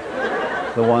popular,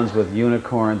 the ones with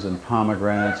unicorns and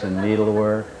pomegranates and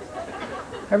needlework.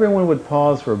 Everyone would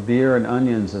pause for beer and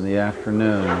onions in the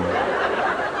afternoon.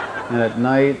 And at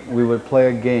night, we would play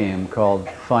a game called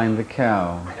Find the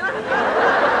Cow.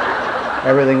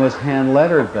 Everything was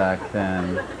hand-lettered back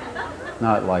then,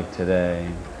 not like today.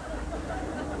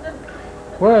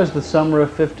 Where has the summer of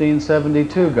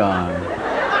 1572 gone?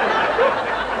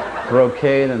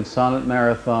 Brocade and sonnet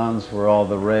marathons were all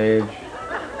the rage.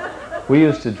 We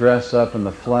used to dress up in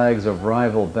the flags of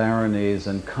rival baronies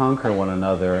and conquer one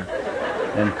another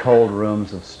in cold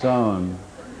rooms of stone.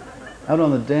 Out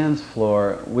on the dance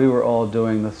floor, we were all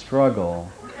doing the struggle,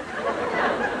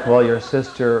 while your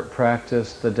sister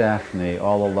practiced the Daphne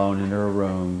all alone in her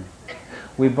room.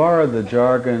 We borrowed the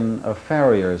jargon of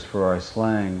farriers for our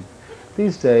slang.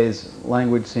 These days,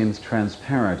 language seems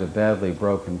transparent, a badly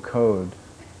broken code.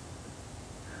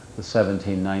 The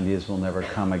 1790s will never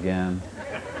come again.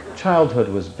 Childhood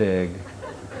was big.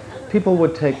 People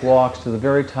would take walks to the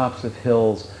very tops of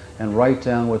hills and write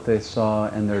down what they saw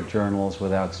in their journals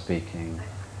without speaking.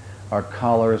 Our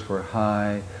collars were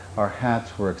high, our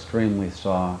hats were extremely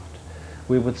soft.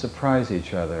 We would surprise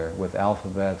each other with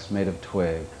alphabets made of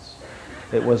twigs.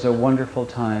 It was a wonderful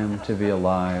time to be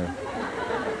alive,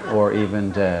 or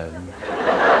even dead.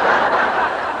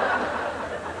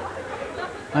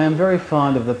 I am very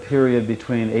fond of the period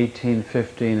between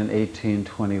 1815 and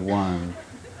 1821.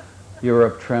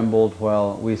 Europe trembled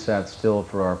while we sat still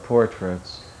for our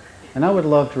portraits. And I would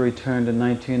love to return to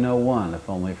 1901, if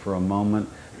only for a moment,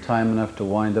 time enough to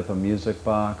wind up a music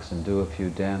box and do a few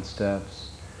dance steps.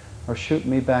 Or shoot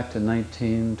me back to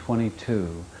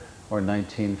 1922 or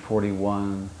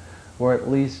 1941, or at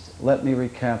least let me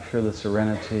recapture the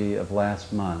serenity of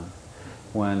last month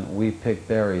when we picked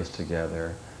berries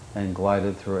together and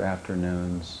glided through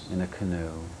afternoons in a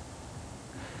canoe.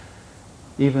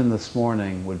 Even this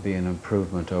morning would be an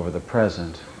improvement over the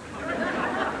present.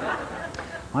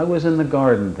 I was in the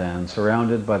garden then,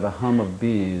 surrounded by the hum of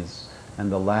bees and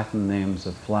the Latin names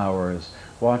of flowers,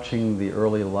 watching the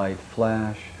early light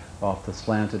flash off the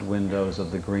slanted windows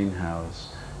of the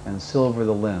greenhouse and silver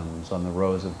the limbs on the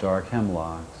rows of dark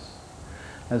hemlocks.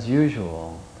 As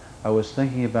usual, I was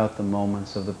thinking about the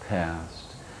moments of the past,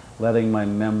 letting my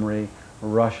memory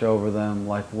rush over them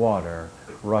like water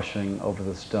rushing over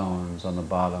the stones on the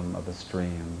bottom of a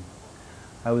stream.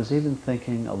 I was even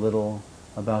thinking a little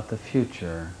about the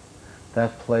future,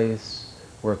 that place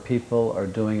where people are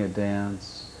doing a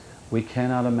dance we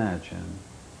cannot imagine,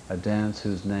 a dance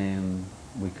whose name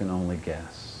we can only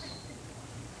guess.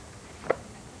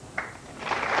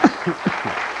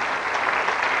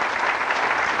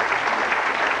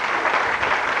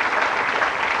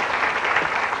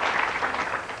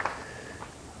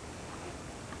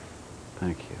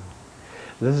 Thank you.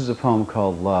 This is a poem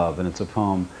called Love, and it's a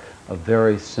poem of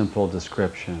very simple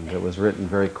description that was written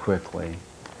very quickly.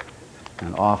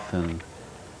 And often,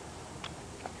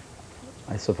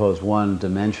 I suppose one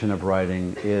dimension of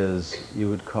writing is, you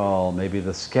would call maybe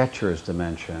the sketcher's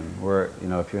dimension, where, you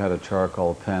know, if you had a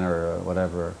charcoal pen or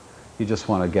whatever, you just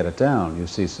want to get it down. You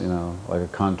see, you know, like a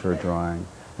contour drawing.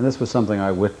 And this was something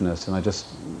I witnessed, and I just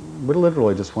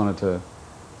literally just wanted to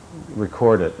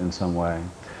record it in some way.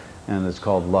 And it's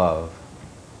called Love.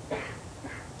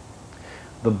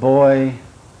 The boy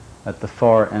at the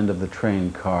far end of the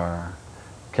train car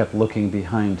kept looking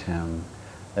behind him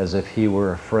as if he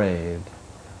were afraid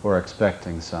or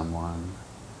expecting someone.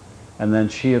 And then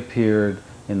she appeared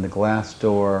in the glass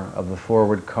door of the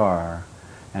forward car,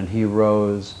 and he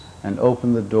rose and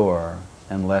opened the door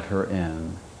and let her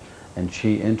in. And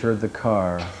she entered the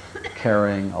car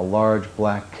carrying a large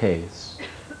black case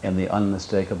in the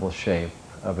unmistakable shape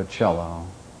of a cello.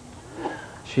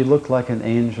 She looked like an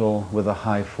angel with a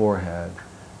high forehead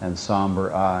and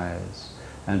somber eyes,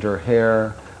 and her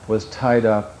hair was tied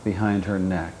up behind her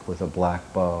neck with a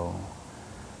black bow.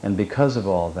 And because of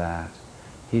all that,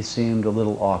 he seemed a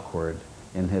little awkward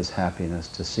in his happiness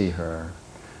to see her,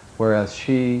 whereas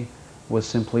she was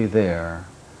simply there,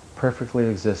 perfectly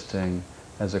existing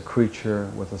as a creature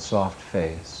with a soft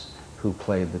face who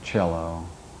played the cello.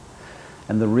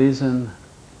 And the reason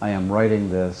I am writing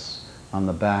this on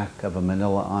the back of a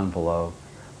manila envelope,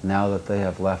 now that they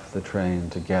have left the train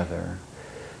together,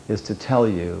 is to tell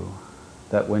you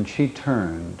that when she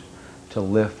turned to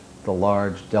lift the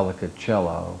large, delicate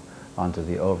cello onto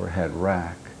the overhead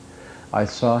rack, I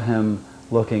saw him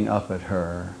looking up at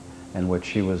her and what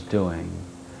she was doing,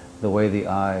 the way the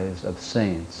eyes of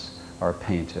saints are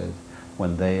painted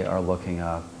when they are looking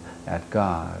up at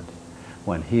God,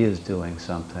 when He is doing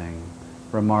something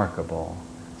remarkable,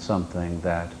 something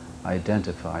that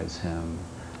identifies Him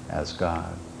as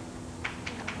God.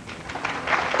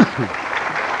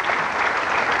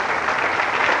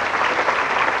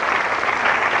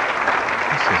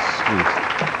 This is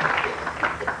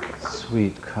a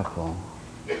sweet couple.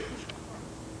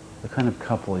 The kind of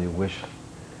couple you wish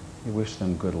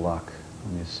them good luck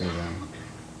when you see them.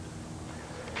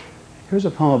 Here's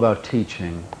a poem about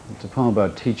teaching. It's a poem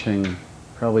about teaching,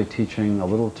 probably teaching a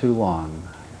little too long.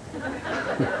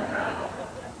 I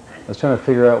was trying to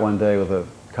figure out one day with a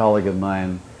colleague of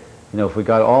mine, if we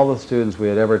got all the students we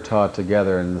had ever taught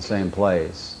together in the same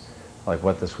place, like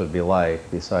what this would be like,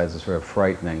 besides the sort of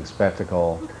frightening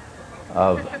spectacle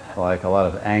of like a lot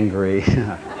of angry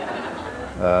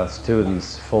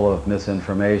students full of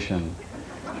misinformation.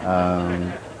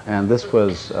 And this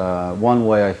was one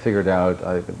way I figured out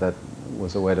that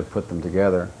was a way to put them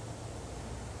together.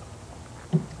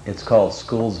 It's called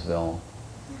Schoolsville.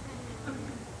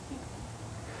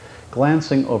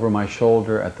 Glancing over my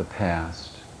shoulder at the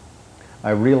past,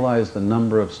 I realize the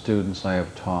number of students I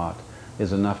have taught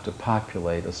is enough to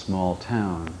populate a small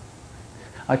town.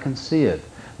 I can see it,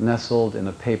 nestled in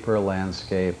a paper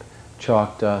landscape,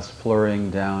 chalk dust flurrying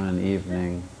down an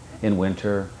evening, in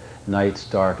winter, nights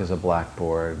dark as a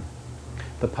blackboard.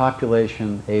 The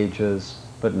population ages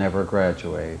but never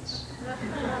graduates.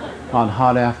 On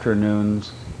hot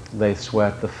afternoons, they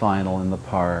sweat the final in the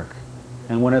park,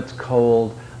 and when it's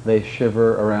cold, they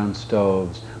shiver around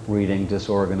stoves, reading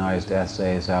disorganized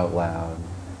essays out loud.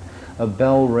 A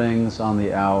bell rings on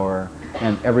the hour,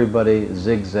 and everybody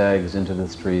zigzags into the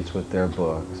streets with their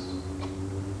books.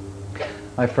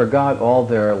 I forgot all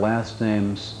their last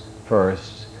names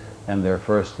first, and their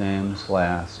first names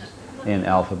last, in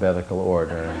alphabetical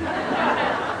order.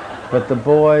 But the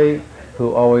boy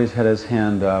who always had his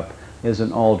hand up is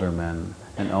an alderman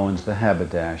and owns the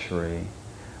haberdashery.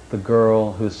 The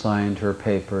girl who signed her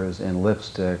papers in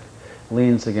lipstick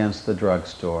leans against the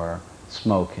drugstore,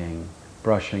 smoking,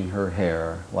 brushing her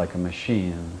hair like a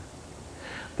machine.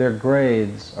 Their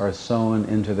grades are sewn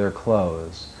into their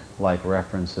clothes like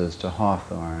references to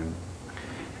Hawthorne.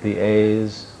 The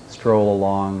A's stroll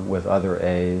along with other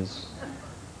A's.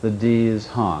 The D's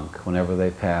honk whenever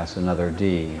they pass another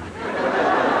D.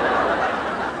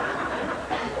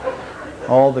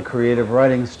 All the creative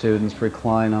writing students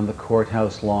recline on the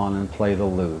courthouse lawn and play the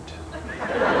lute.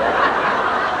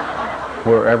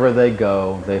 Wherever they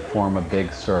go, they form a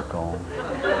big circle.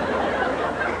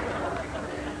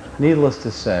 Needless to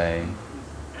say,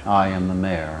 I am the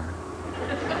mayor.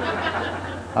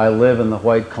 I live in the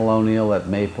white colonial at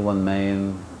Maple and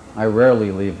Main. I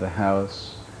rarely leave the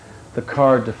house. The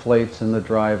car deflates in the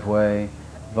driveway.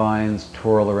 Vines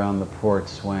twirl around the porch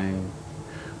swing.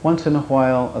 Once in a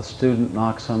while, a student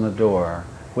knocks on the door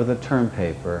with a term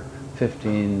paper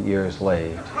 15 years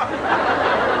late.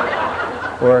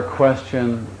 Or a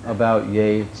question about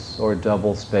Yeats or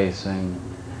double spacing.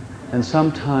 And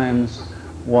sometimes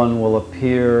one will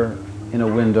appear in a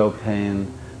window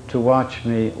pane to watch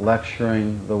me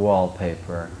lecturing the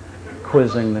wallpaper,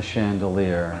 quizzing the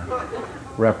chandelier,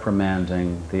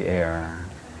 reprimanding the air.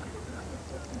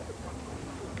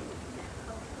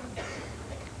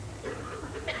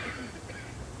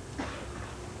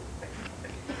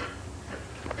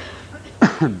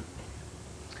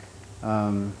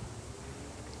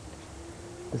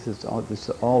 This is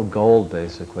all gold,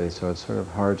 basically, so it's sort of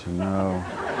hard to know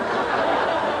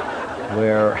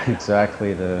where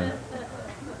exactly to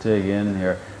dig in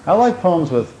here. I like poems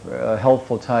with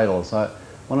helpful titles.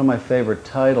 One of my favorite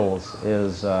titles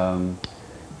is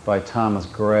by Thomas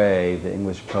Gray, the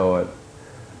English poet,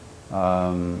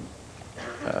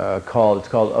 it's called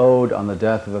Ode on the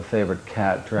Death of a Favorite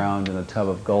Cat Drowned in a Tub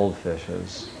of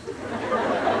Goldfishes.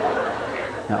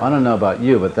 Now, I don't know about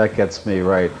you, but that gets me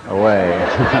right away.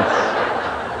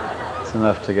 It's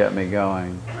enough to get me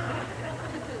going.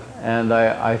 And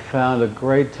I found a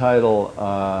great title,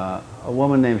 a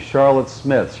woman named Charlotte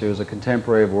Smith. She was a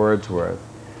contemporary of Wordsworth,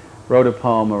 wrote a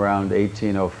poem around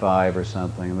 1805 or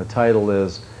something, and the title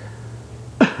is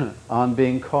On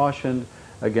Being Cautioned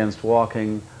Against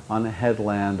Walking on a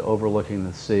Headland Overlooking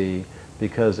the Sea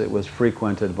because it was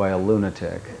frequented by a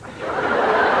lunatic.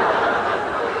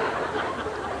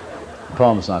 The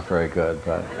poem's not very good,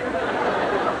 but...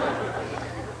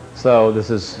 So this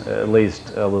is at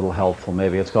least a little helpful,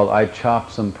 maybe. It's called I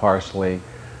Chopped Some Parsley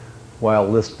While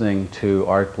Listening to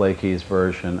Art Blakey's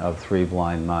version of Three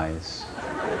Blind Mice.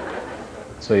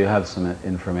 So you have some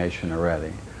information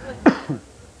already.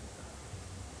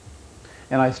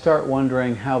 And I start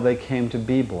wondering how they came to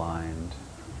be blind.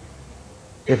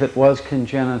 If it was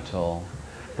congenital,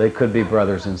 they could be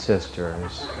brothers and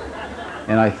sisters.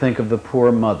 And I think of the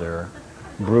poor mother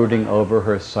brooding over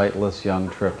her sightless young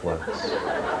triplets.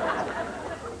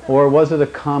 Or was it a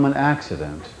common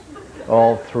accident?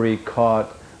 All three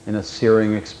caught in a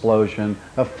searing explosion,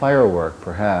 a firework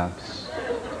perhaps.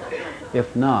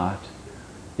 If not,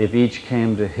 if each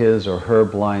came to his or her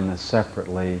blindness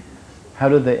separately, how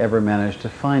did they ever manage to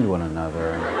find one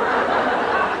another?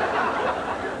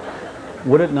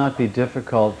 Would it not be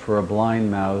difficult for a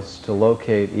blind mouse to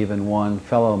locate even one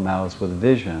fellow mouse with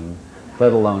vision,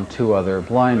 let alone two other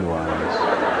blind ones?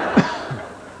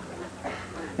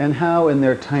 And how, in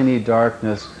their tiny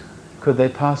darkness, could they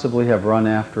possibly have run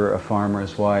after a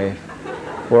farmer's wife,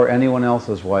 or anyone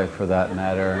else's wife for that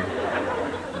matter,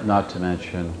 not to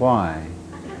mention why?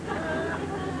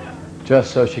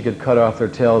 Just so she could cut off their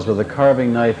tails with a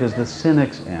carving knife is the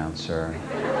cynic's answer.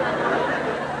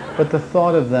 But the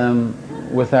thought of them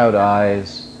without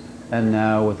eyes, and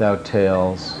now without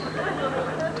tails,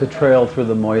 to trail through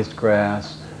the moist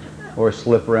grass or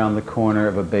slip around the corner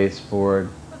of a baseboard,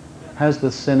 has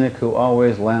the cynic who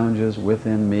always lounges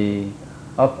within me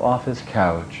up off his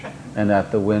couch and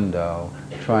at the window,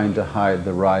 trying to hide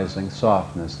the rising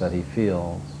softness that he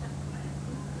feels.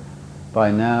 By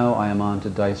now I am on to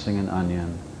dicing an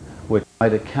onion, which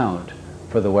might account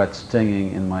for the wet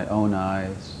stinging in my own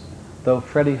eyes, though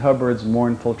Freddie Hubbard's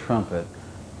mournful trumpet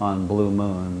on Blue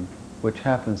Moon, which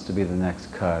happens to be the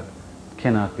next cut,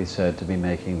 cannot be said to be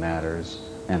making matters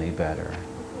any better.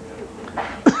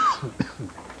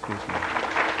 Excuse me.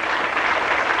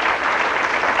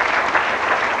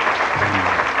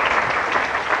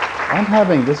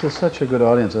 This is such a good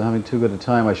audience, I'm having too good a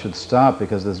time. I should stop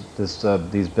because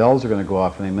these bells are going to go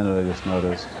off any minute, I just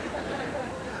noticed.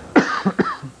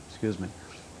 Excuse me.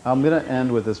 I'm going to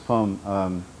end with this poem,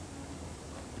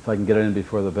 if I can get it in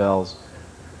before the bells.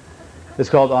 It's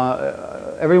called,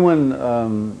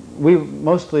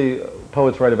 mostly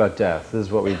poets write about death. This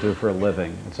is what we do for a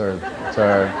living. It's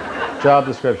our job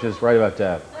description is write about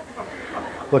death.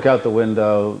 Look out the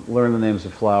window, learn the names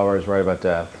of flowers, write about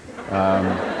death.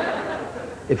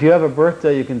 If you have a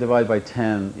birthday you can divide by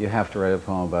 10, you have to write a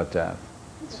poem about death.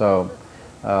 So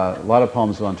a lot of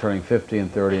poems on turning 50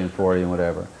 and 30 and 40 and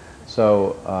whatever.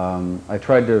 So I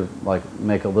tried to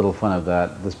make a little fun of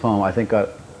that. This poem I think I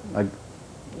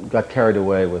got carried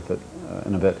away with it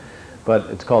in a bit, but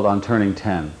it's called On Turning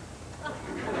 10.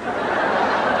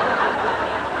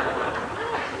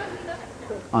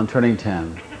 On Turning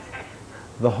 10.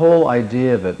 The whole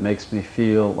idea of it makes me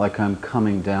feel like I'm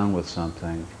coming down with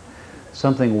something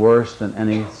worse than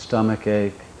any stomach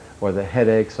ache or the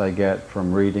headaches I get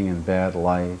from reading in bad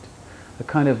light, a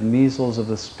kind of measles of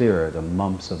the spirit, a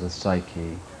mumps of the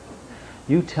psyche.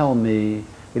 You tell me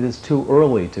it is too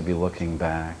early to be looking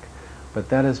back, but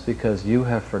that is because you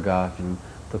have forgotten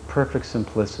the perfect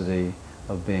simplicity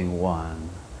of being one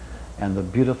and the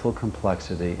beautiful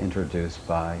complexity introduced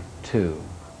by two.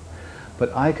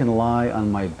 But I can lie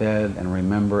on my bed and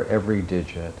remember every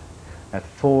digit. At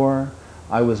 4,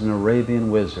 I was an Arabian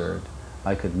wizard.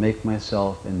 I could make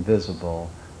myself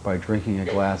invisible by drinking a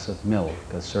glass of milk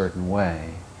a certain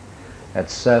way.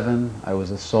 At 7, I was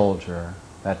a soldier.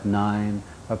 At 9,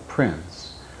 a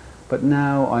prince. But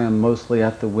now I am mostly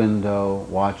at the window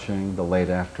watching the late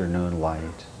afternoon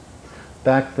light.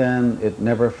 Back then, it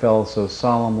never fell so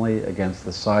solemnly against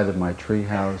the side of my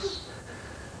treehouse,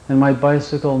 and my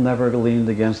bicycle never leaned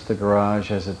against the garage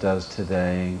as it does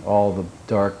today, all the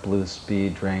dark blue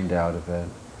speed drained out of it.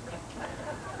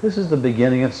 This is the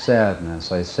beginning of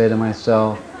sadness, I say to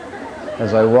myself,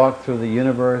 as I walk through the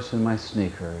universe in my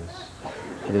sneakers.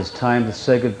 It is time to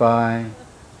say goodbye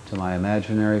to my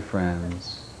imaginary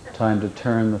friends, time to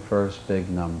turn the first big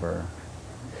number.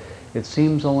 It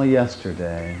seems only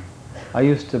yesterday I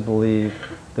used to believe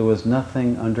there was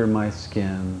nothing under my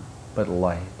skin but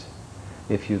light.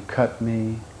 If you cut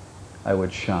me, I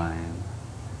would shine.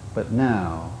 But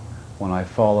now, when I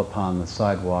fall upon the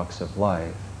sidewalks of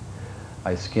life,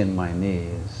 I skin my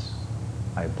knees,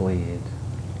 I bleed.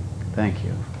 Thank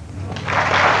you.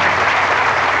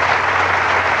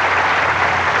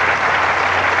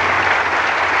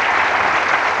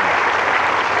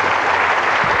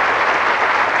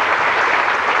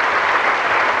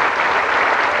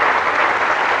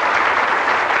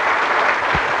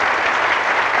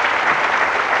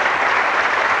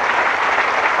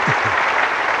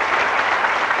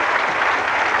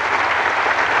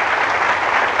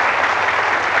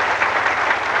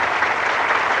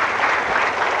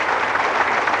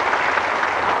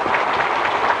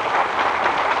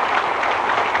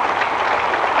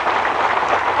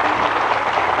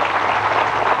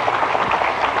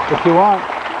 If you want.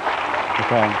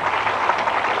 Okay.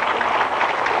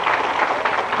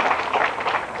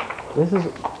 This is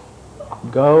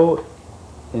go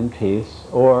in peace,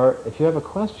 or if you have a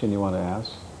question you want to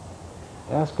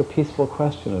ask a peaceful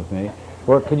question of me.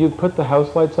 Or could you put the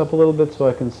house lights up a little bit so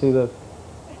I can see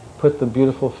put the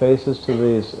beautiful faces to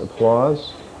these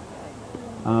applause?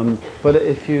 But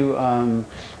if you,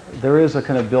 there is a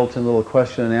kind of built-in little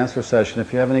question and answer session.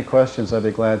 If you have any questions, I'd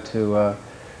be glad to,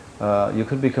 you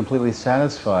could be completely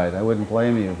satisfied. I wouldn't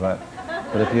blame you, but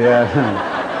if you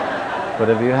had, but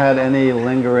if you had any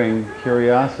lingering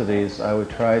curiosities, I would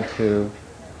try to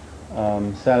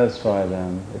satisfy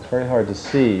them. It's very hard to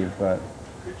see, but.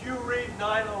 Could you read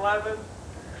 9/11?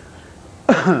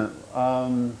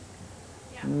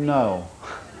 No.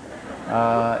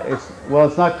 Well,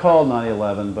 it's not called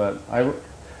 9/11, but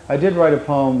I did write a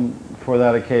poem for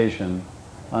that occasion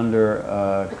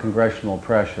under congressional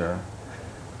pressure.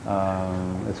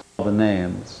 It's called The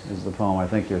Names, is the poem I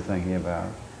think you're thinking about.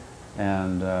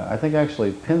 And I think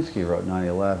actually Pinsky wrote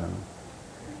 9/11.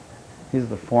 He's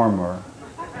the former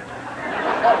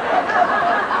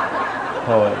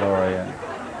poet laureate.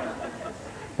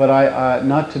 But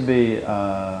not to be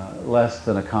less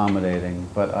than accommodating,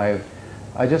 but I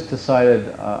just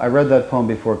decided, I read that poem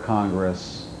before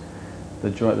Congress.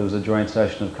 There was a joint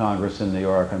session of Congress in New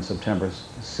York on September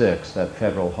 6th at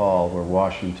Federal Hall where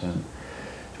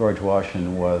George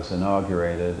Washington was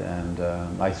inaugurated, and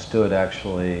I stood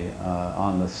actually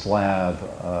on the slab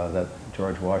that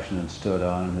George Washington stood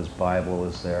on, and his Bible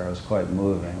was there. It was quite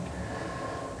moving.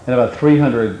 And about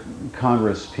 300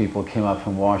 Congress people came up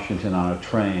from Washington on a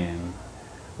train,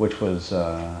 which was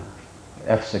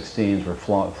F-16s were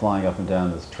flying up and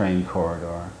down this train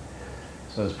corridor.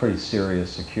 So it was pretty serious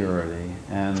security.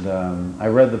 And I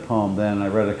read the poem then. I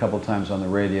read it a couple times on the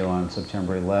radio on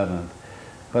September 11th.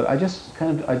 But I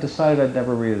decided I'd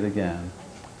never read it again.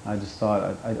 I just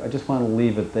thought, I just want to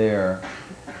leave it there.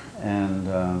 And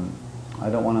I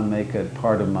don't want to make it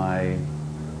part of my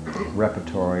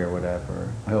repertory or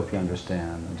whatever. I hope you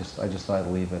understand. I just thought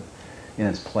I'd leave it in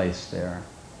its place there.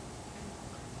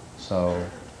 So,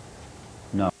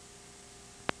 no.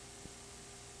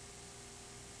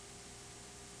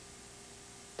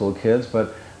 Little kids,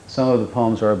 but some of the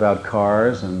poems are about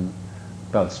cars and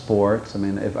about sports. I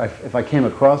mean, if I came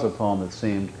across a poem that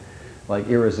seemed like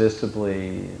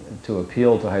irresistibly to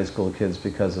appeal to high school kids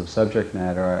because of subject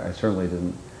matter, I certainly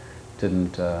didn't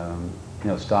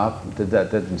didn't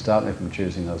stop me from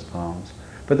choosing those poems.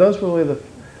 But those were really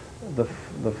the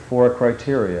four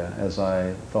criteria as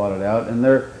I thought it out. And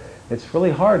it's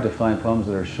really hard to find poems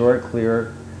that are short,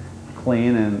 clear,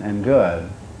 clean, and good.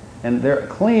 And they're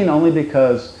clean only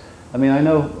because, I mean, I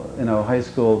know high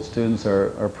school students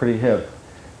are pretty hip,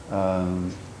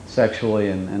 sexually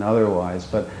and otherwise,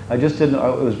 but I just didn't,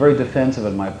 it was very defensive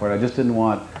on my part. I just didn't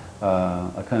want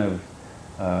a kind of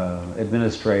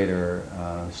administrator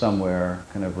somewhere,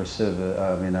 kind of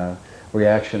a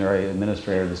reactionary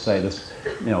administrator to say this,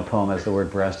 poem has the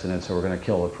word breast in it, so we're going to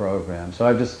kill the program. So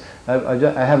I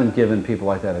haven't given people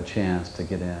like that a chance to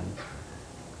get in.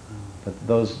 But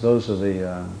those are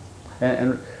the,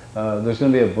 there's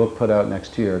going to be a book put out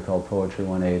next year called Poetry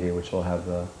 180, which will have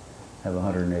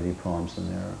 180 poems in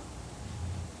there.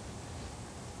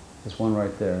 There's one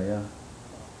right there, yeah.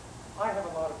 I have a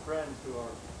lot of friends who are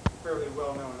fairly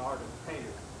well-known artists,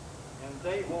 painters, and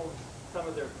they hold some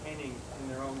of their paintings in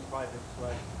their own private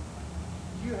collection.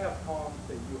 Do you have poems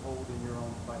that you hold in your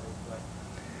own private collection?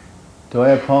 Do I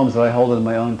have poems that I hold in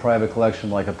my own private collection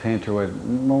like a painter would?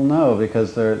 Well, no,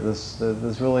 because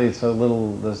there's really so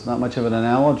little, there's not much of an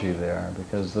analogy there,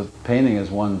 because the painting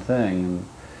is one thing, and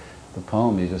the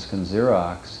poem you just can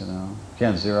Xerox, You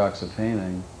can't Xerox a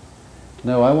painting.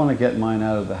 No, I want to get mine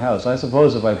out of the house. I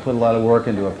suppose if I put a lot of work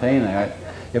into a painting,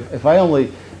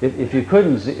 if you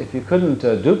couldn't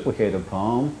duplicate a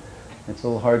poem, it's a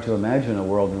little hard to imagine a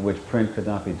world in which print could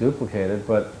not be duplicated.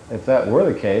 But if that were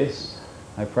the case,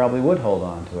 I probably would hold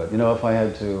on to it. If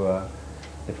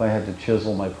I had to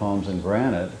chisel my poems in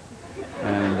granite,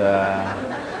 and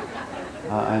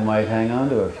I might hang on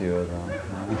to a few of them.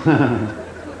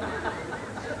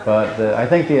 But I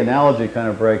think the analogy kind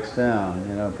of breaks down.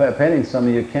 You know, painting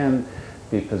something you can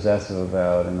be possessive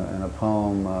about. In a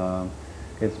poem, a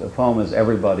poem is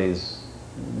everybody's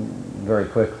very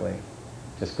quickly.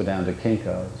 Just go down to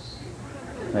Kinko's,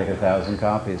 make 1,000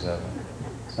 copies of it.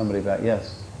 Somebody about,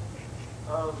 yes?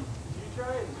 Do you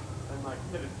try and like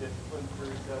put a discipline for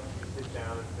yourself? You sit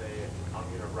down and say, I'm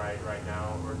going to write right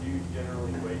now, or do you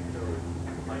generally wait till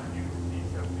like you see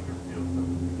something or feel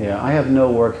something? Yeah, I have no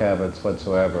work habits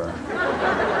whatsoever.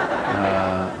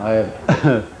 I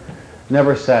have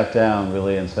never sat down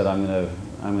really and said, I'm going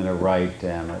to write,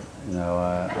 damn it. You know,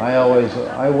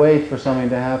 I wait for something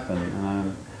to happen,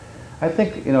 and I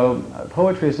think, you know,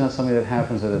 poetry is not something that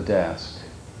happens at a desk.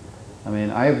 I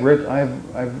mean, I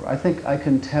think I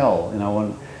can tell, you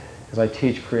know, because I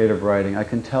teach creative writing, I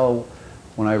can tell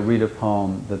when I read a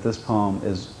poem that this poem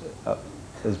is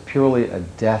purely a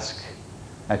desk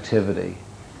activity.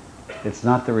 It's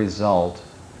not the result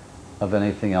of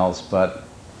anything else but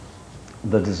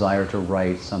the desire to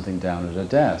write something down at a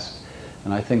desk.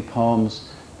 And I think poems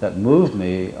that move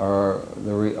me are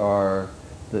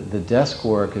the desk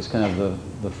work is kind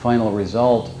of the final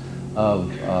result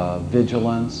of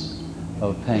vigilance,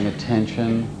 of paying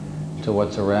attention to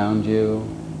what's around you,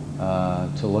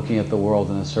 to looking at the world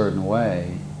in a certain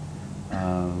way.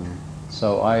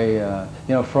 So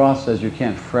you know, Frost says you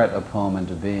can't fret a poem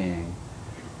into being.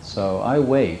 So I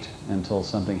wait until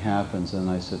something happens and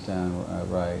I sit down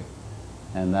and write.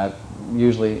 And that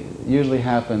usually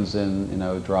happens in, you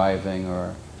know, driving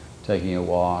or taking a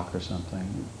walk or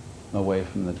something away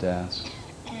from the desk.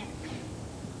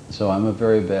 So I'm a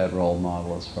very bad role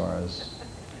model as far as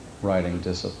writing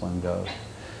discipline goes.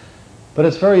 But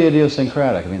it's very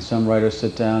idiosyncratic. I mean, some writers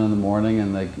sit down in the morning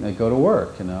and they go to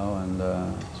work, you know, and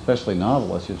especially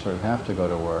novelists, you sort of have to go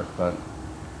to work. But,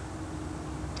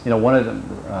 you know,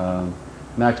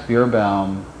 Max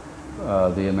Beerbaum,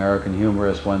 the American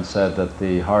humorist, once said that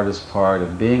the hardest part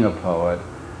of being a poet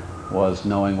was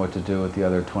knowing what to do with the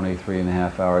other 23 and a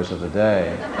half hours of the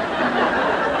day.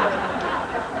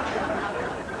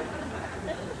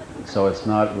 So it's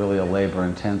not really a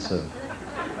labor-intensive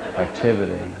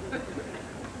activity.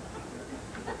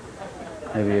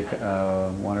 Maybe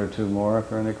one or two more if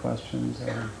there are any questions.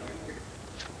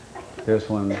 There's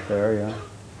one there, yeah. Do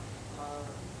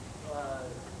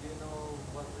you know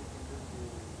what we can do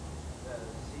to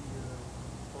see your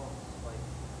poems, like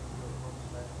your poems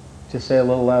better? Just say a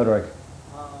little louder.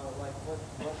 Like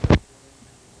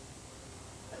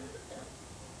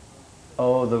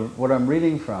what What I'm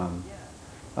reading from.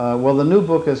 Well, the new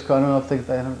book is called, I don't know if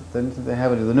they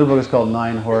have it. The new book is called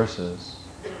 9 Horses.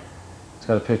 It's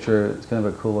got a picture, it's kind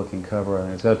of a cool looking cover. I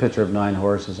think it's got a picture of 9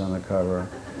 horses on the cover.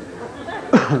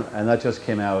 And that just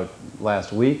came out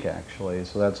last week, actually,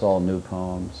 so that's all new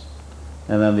poems.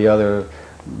 And then the other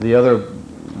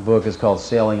book is called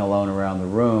Sailing Alone Around the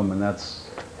Room, and that's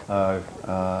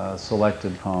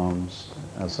selected poems.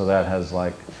 And so that has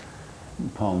like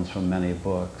poems from many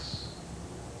books.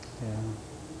 Yeah.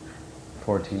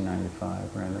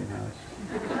 $14.95, Random House.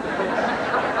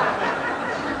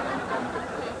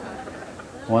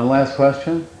 One last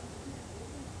question?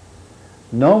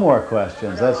 No more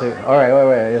questions. That's it. All right,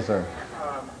 wait. Yes, sir.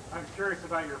 I'm curious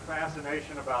about your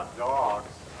fascination about dogs.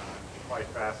 I'm quite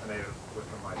fascinated with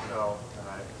them myself, and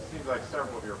it seems like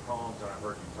several of your poems that I've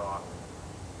heard you talk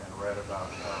and read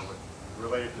about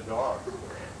related to dogs.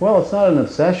 Well, it's not an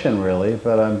obsession really,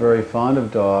 but I'm very fond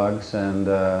of dogs, and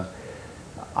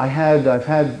I've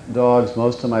had dogs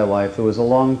most of my life. There was a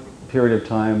long period of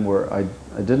time where I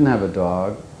didn't have a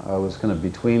dog. I was kind of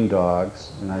between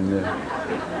dogs, and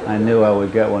I knew I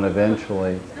would get one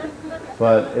eventually.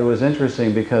 But it was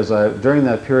interesting because during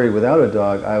that period without a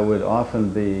dog, I would often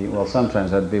be, well,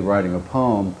 sometimes I'd be writing a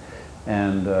poem,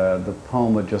 and the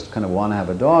poem would just kind of want to have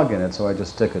a dog in it, so I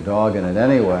just stick a dog in it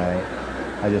anyway.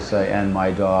 I just say, and my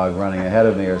dog running ahead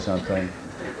of me or something.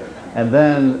 And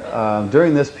then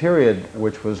during this period,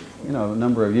 which was, you know, a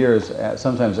number of years,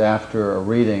 sometimes after a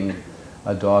reading,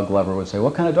 a dog lover would say,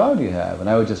 what kind of dog do you have? And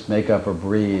I would just make up a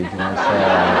breed, you know, say,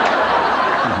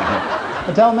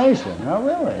 a Dalmatian. Oh,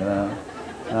 really? You know?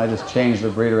 And I just changed the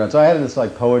breed around. So I had this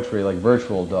like poetry, like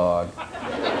virtual dog,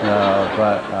 you know,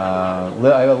 but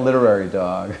I have a literary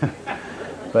dog.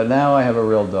 But now I have a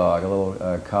real dog, a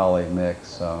little collie mix.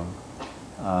 So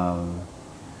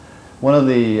one of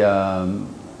the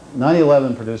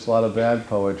 9/11 produced a lot of bad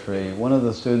poetry. One of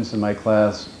the students in my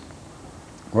class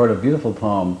wrote a beautiful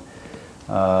poem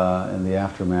in the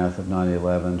aftermath of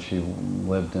 9/11. She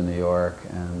lived in New York,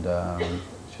 and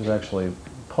she was actually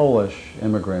Polish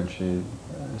immigrant. She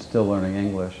is still learning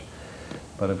English.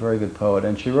 but a very good poet.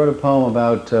 And she wrote a poem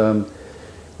about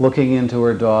looking into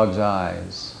her dog's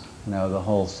eyes. You know, the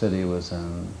whole city was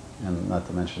in, and not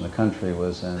to mention the country,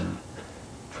 was in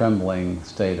trembling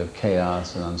state of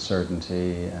chaos and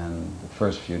uncertainty, and the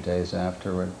first few days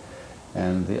afterward.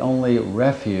 And the only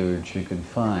refuge she could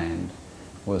find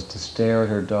was to stare at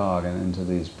her dog and into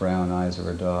these brown eyes of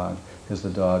her dog, because the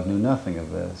dog knew nothing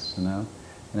of this, you know?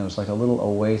 And it was like a little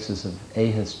oasis of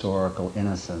ahistorical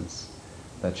innocence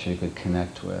that she could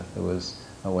connect with. It was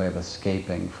a way of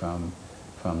escaping from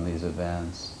these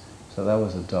events. So that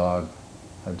was a dog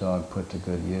put to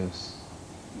good use.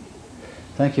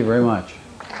 Thank you very much.